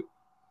Campy shoot.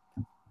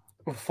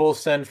 Full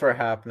send for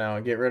Happ now.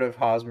 Get rid of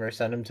Hosmer.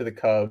 Send him to the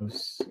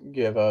Cubs.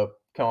 Give up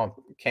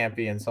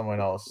Campy and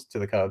someone else to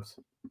the Cubs.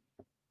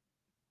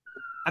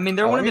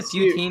 They're one of the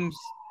few teams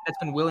that's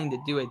been willing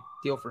to do a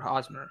deal for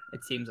Hosmer,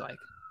 it seems like.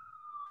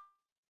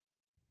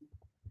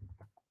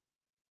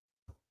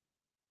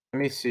 Let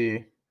me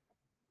see.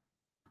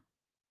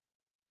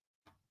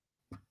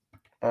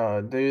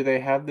 Do they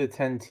have the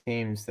 10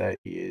 teams that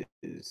he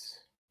is?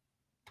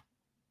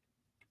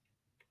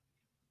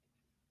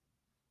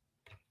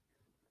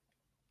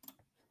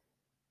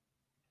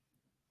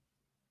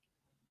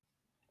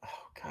 Oh,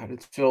 God,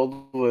 it's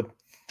filled with...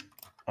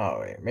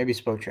 Oh, wait. Maybe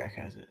Spotrac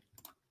has it.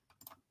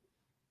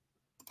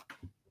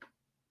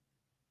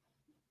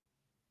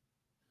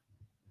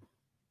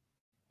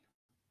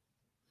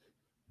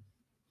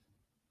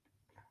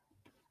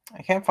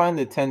 I can't find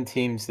the 10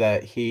 teams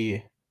that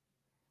he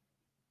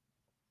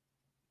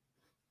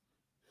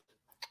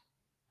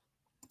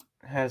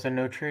has a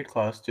no trade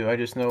clause to. I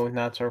just know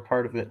Nats are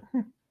part of it.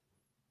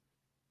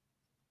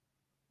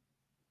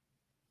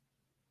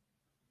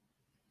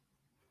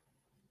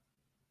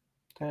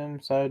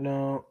 Side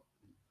note.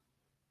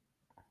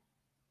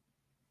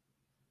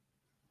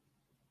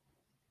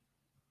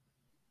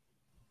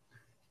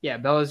 Yeah,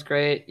 Bella's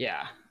great.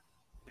 Yeah.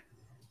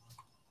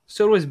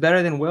 Soto is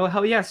better than Will.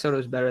 Hell yeah,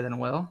 Soto's better than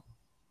Will.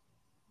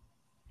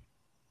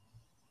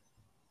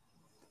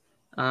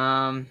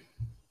 Yeah,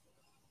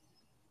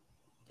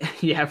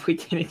 if we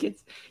didn't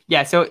get,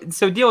 yeah. So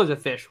deal is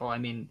official. I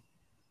mean,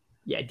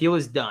 yeah, deal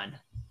is done.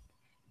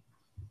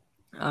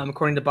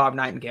 According to Bob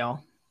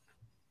Nightingale,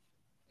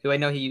 who I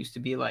know he used to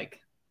be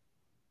like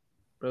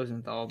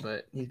Rosenthal,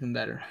 but he's been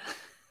better.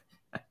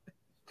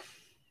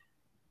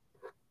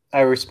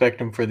 I respect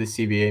him for the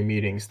CBA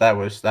meetings. That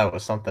was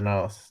something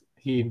else.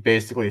 He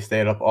basically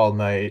stayed up all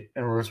night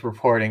and was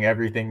reporting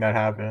everything that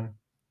happened.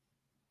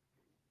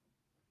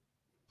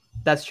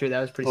 That's true. That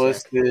was pretty The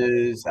list sick.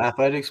 is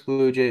Athletics,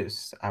 Blue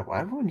Jays.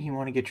 Why wouldn't he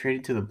want to get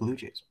traded to the Blue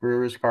Jays?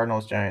 Brewers,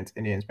 Cardinals, Giants,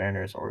 Indians,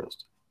 Mariners,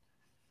 Orioles.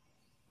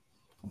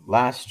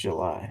 Last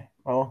July.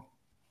 Oh,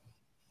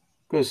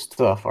 good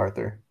stuff,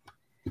 Arthur.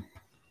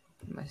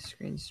 My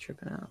screen's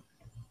tripping out.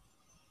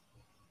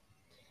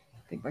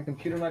 I think my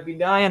computer might be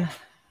dying.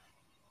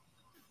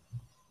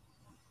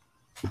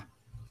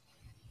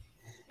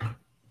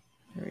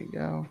 There we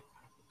go.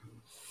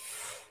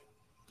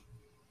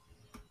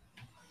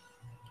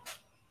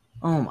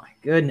 Oh my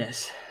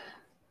goodness.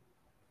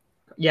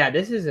 Yeah,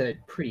 this is a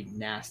pretty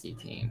nasty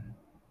team.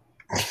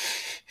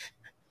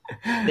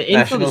 The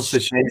Nationals to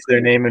change their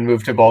name and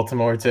move to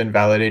Baltimore to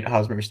invalidate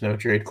Hosmer's no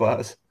trade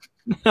clause.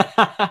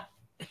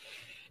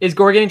 Is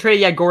Gore getting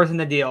traded? Yeah, Gore's in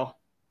the deal.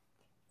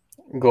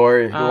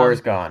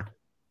 Gore's gone.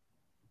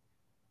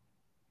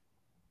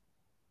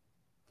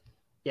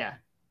 Yeah,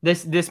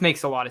 this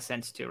makes a lot of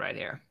sense too, right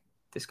here.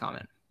 This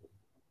comment.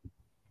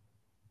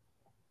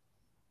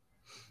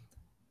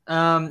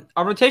 Our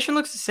rotation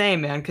looks the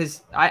same, man,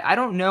 because I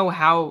don't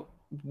know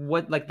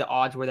what like the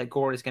odds were that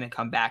Gore is going to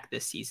come back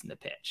this season to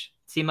pitch.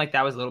 It seemed like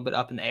that was a little bit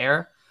up in the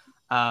air.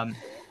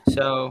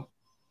 So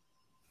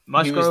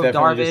Musgrove,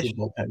 Darvish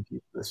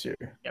this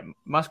year. Yeah,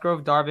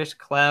 Musgrove, Darvish,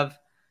 Clev,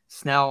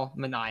 Snell,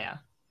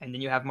 Minaya, and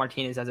then you have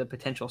Martinez as a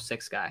potential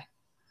sixth guy.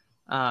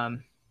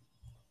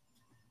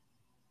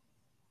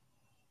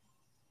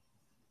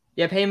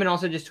 Yeah, Payman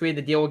also just tweeted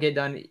the deal will get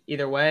done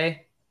either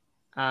way.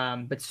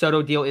 But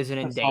Soto deal isn't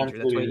in danger.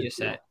 That's what he just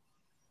said.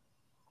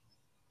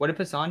 What did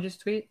Passan just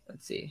tweet?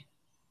 Let's see.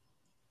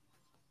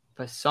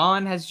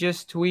 Passan has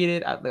just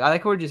tweeted. I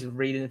like how we're just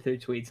reading through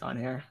tweets on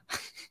here.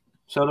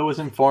 Soto was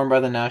informed by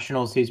the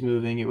Nationals he's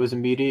moving. It was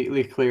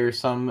immediately clear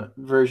some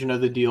version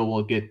of the deal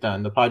will get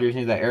done. The Padres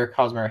knew that Eric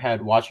Hosmer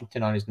had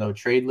Washington on his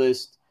no-trade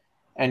list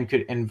and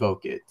could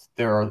invoke it.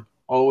 There are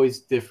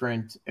always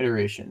different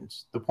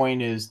iterations. The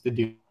point is the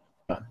deal is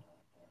done,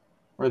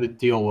 or the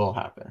deal will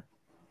happen.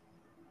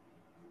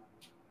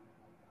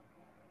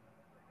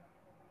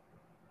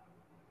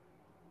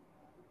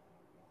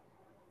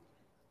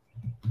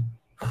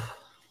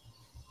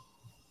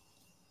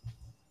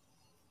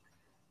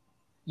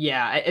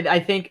 Yeah, I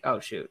think. Oh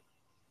shoot.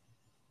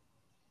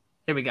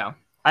 Here we go.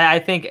 I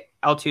think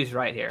L2's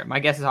right here. My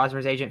guess is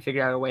Hosmer's agent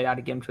figured out a way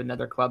to get him to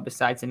another club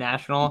besides the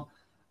National.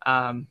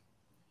 Yeah,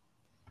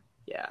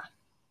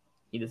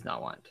 he does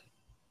not want.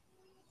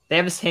 They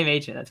have the same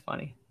agent. That's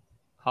funny.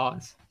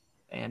 Hos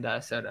and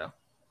Soto.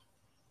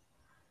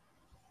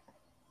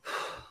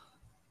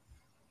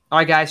 All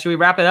right, guys. Should we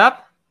wrap it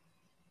up?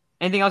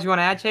 Anything else you want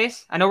to add,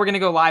 Chase? I know we're going to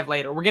go live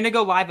later. We're going to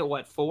go live at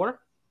what, 4?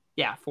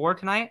 Yeah, 4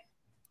 tonight?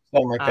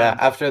 Something like that.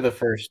 After the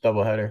first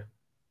doubleheader.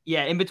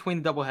 Yeah, in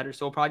between the doubleheaders.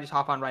 So we'll probably just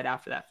hop on right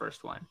after that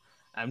first one.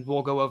 And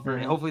we'll go over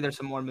and hopefully there's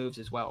some more moves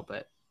as well.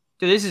 But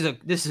dude,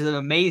 this is an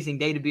amazing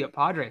day to be a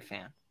Padre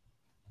fan.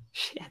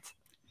 Shit.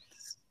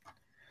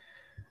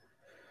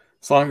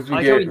 As long as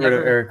we get rid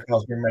of Eric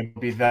Hosmer, might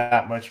be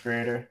that much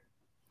greater.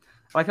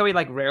 I like how we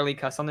rarely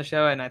cuss on the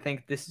show, and I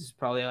think this is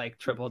probably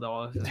tripled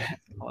all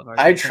of our.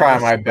 I try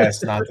my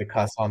best not to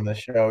cuss on the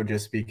show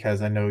just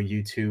because I know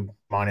YouTube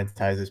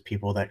monetizes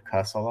people that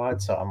cuss a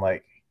lot. So I'm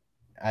like,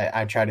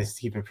 I try to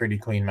keep a pretty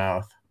clean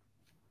mouth.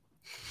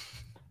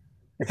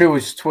 If it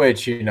was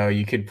Twitch,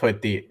 you could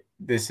put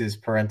this is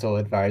parental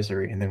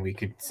advisory, and then we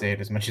could say it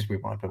as much as we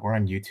want. But we're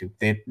on YouTube.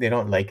 They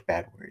don't like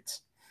bad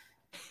words.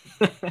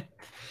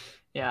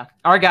 Yeah.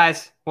 All right,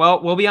 guys.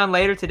 Well, we'll be on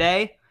later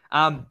today.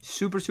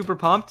 Super, super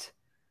pumped.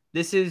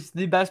 This is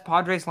the best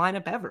Padres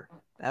lineup ever.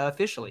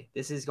 Officially,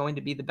 this is going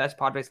to be the best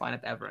Padres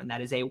lineup ever, and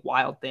that is a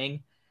wild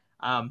thing.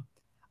 I'm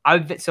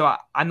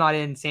not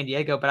in San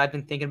Diego, but I've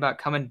been thinking about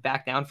coming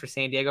back down for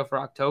San Diego for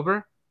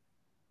October.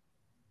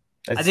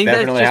 I think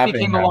that just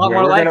became a lot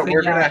more likely.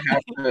 We're gonna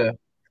have to.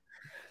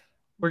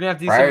 We're gonna have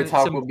to do Prior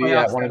talk will be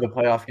at one of the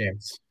playoff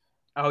games.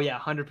 Oh yeah,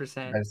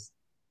 100%.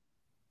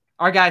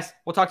 All right, guys.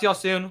 We'll talk to y'all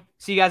soon.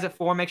 See you guys at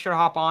 4. Make sure to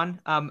hop on.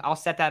 I'll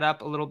set that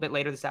up a little bit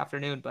later this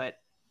afternoon, but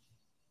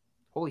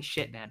holy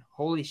shit, man.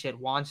 Holy shit.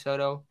 Juan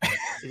Soto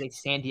is a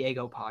San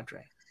Diego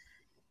Padre.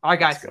 All right,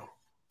 guys.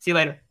 See you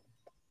later.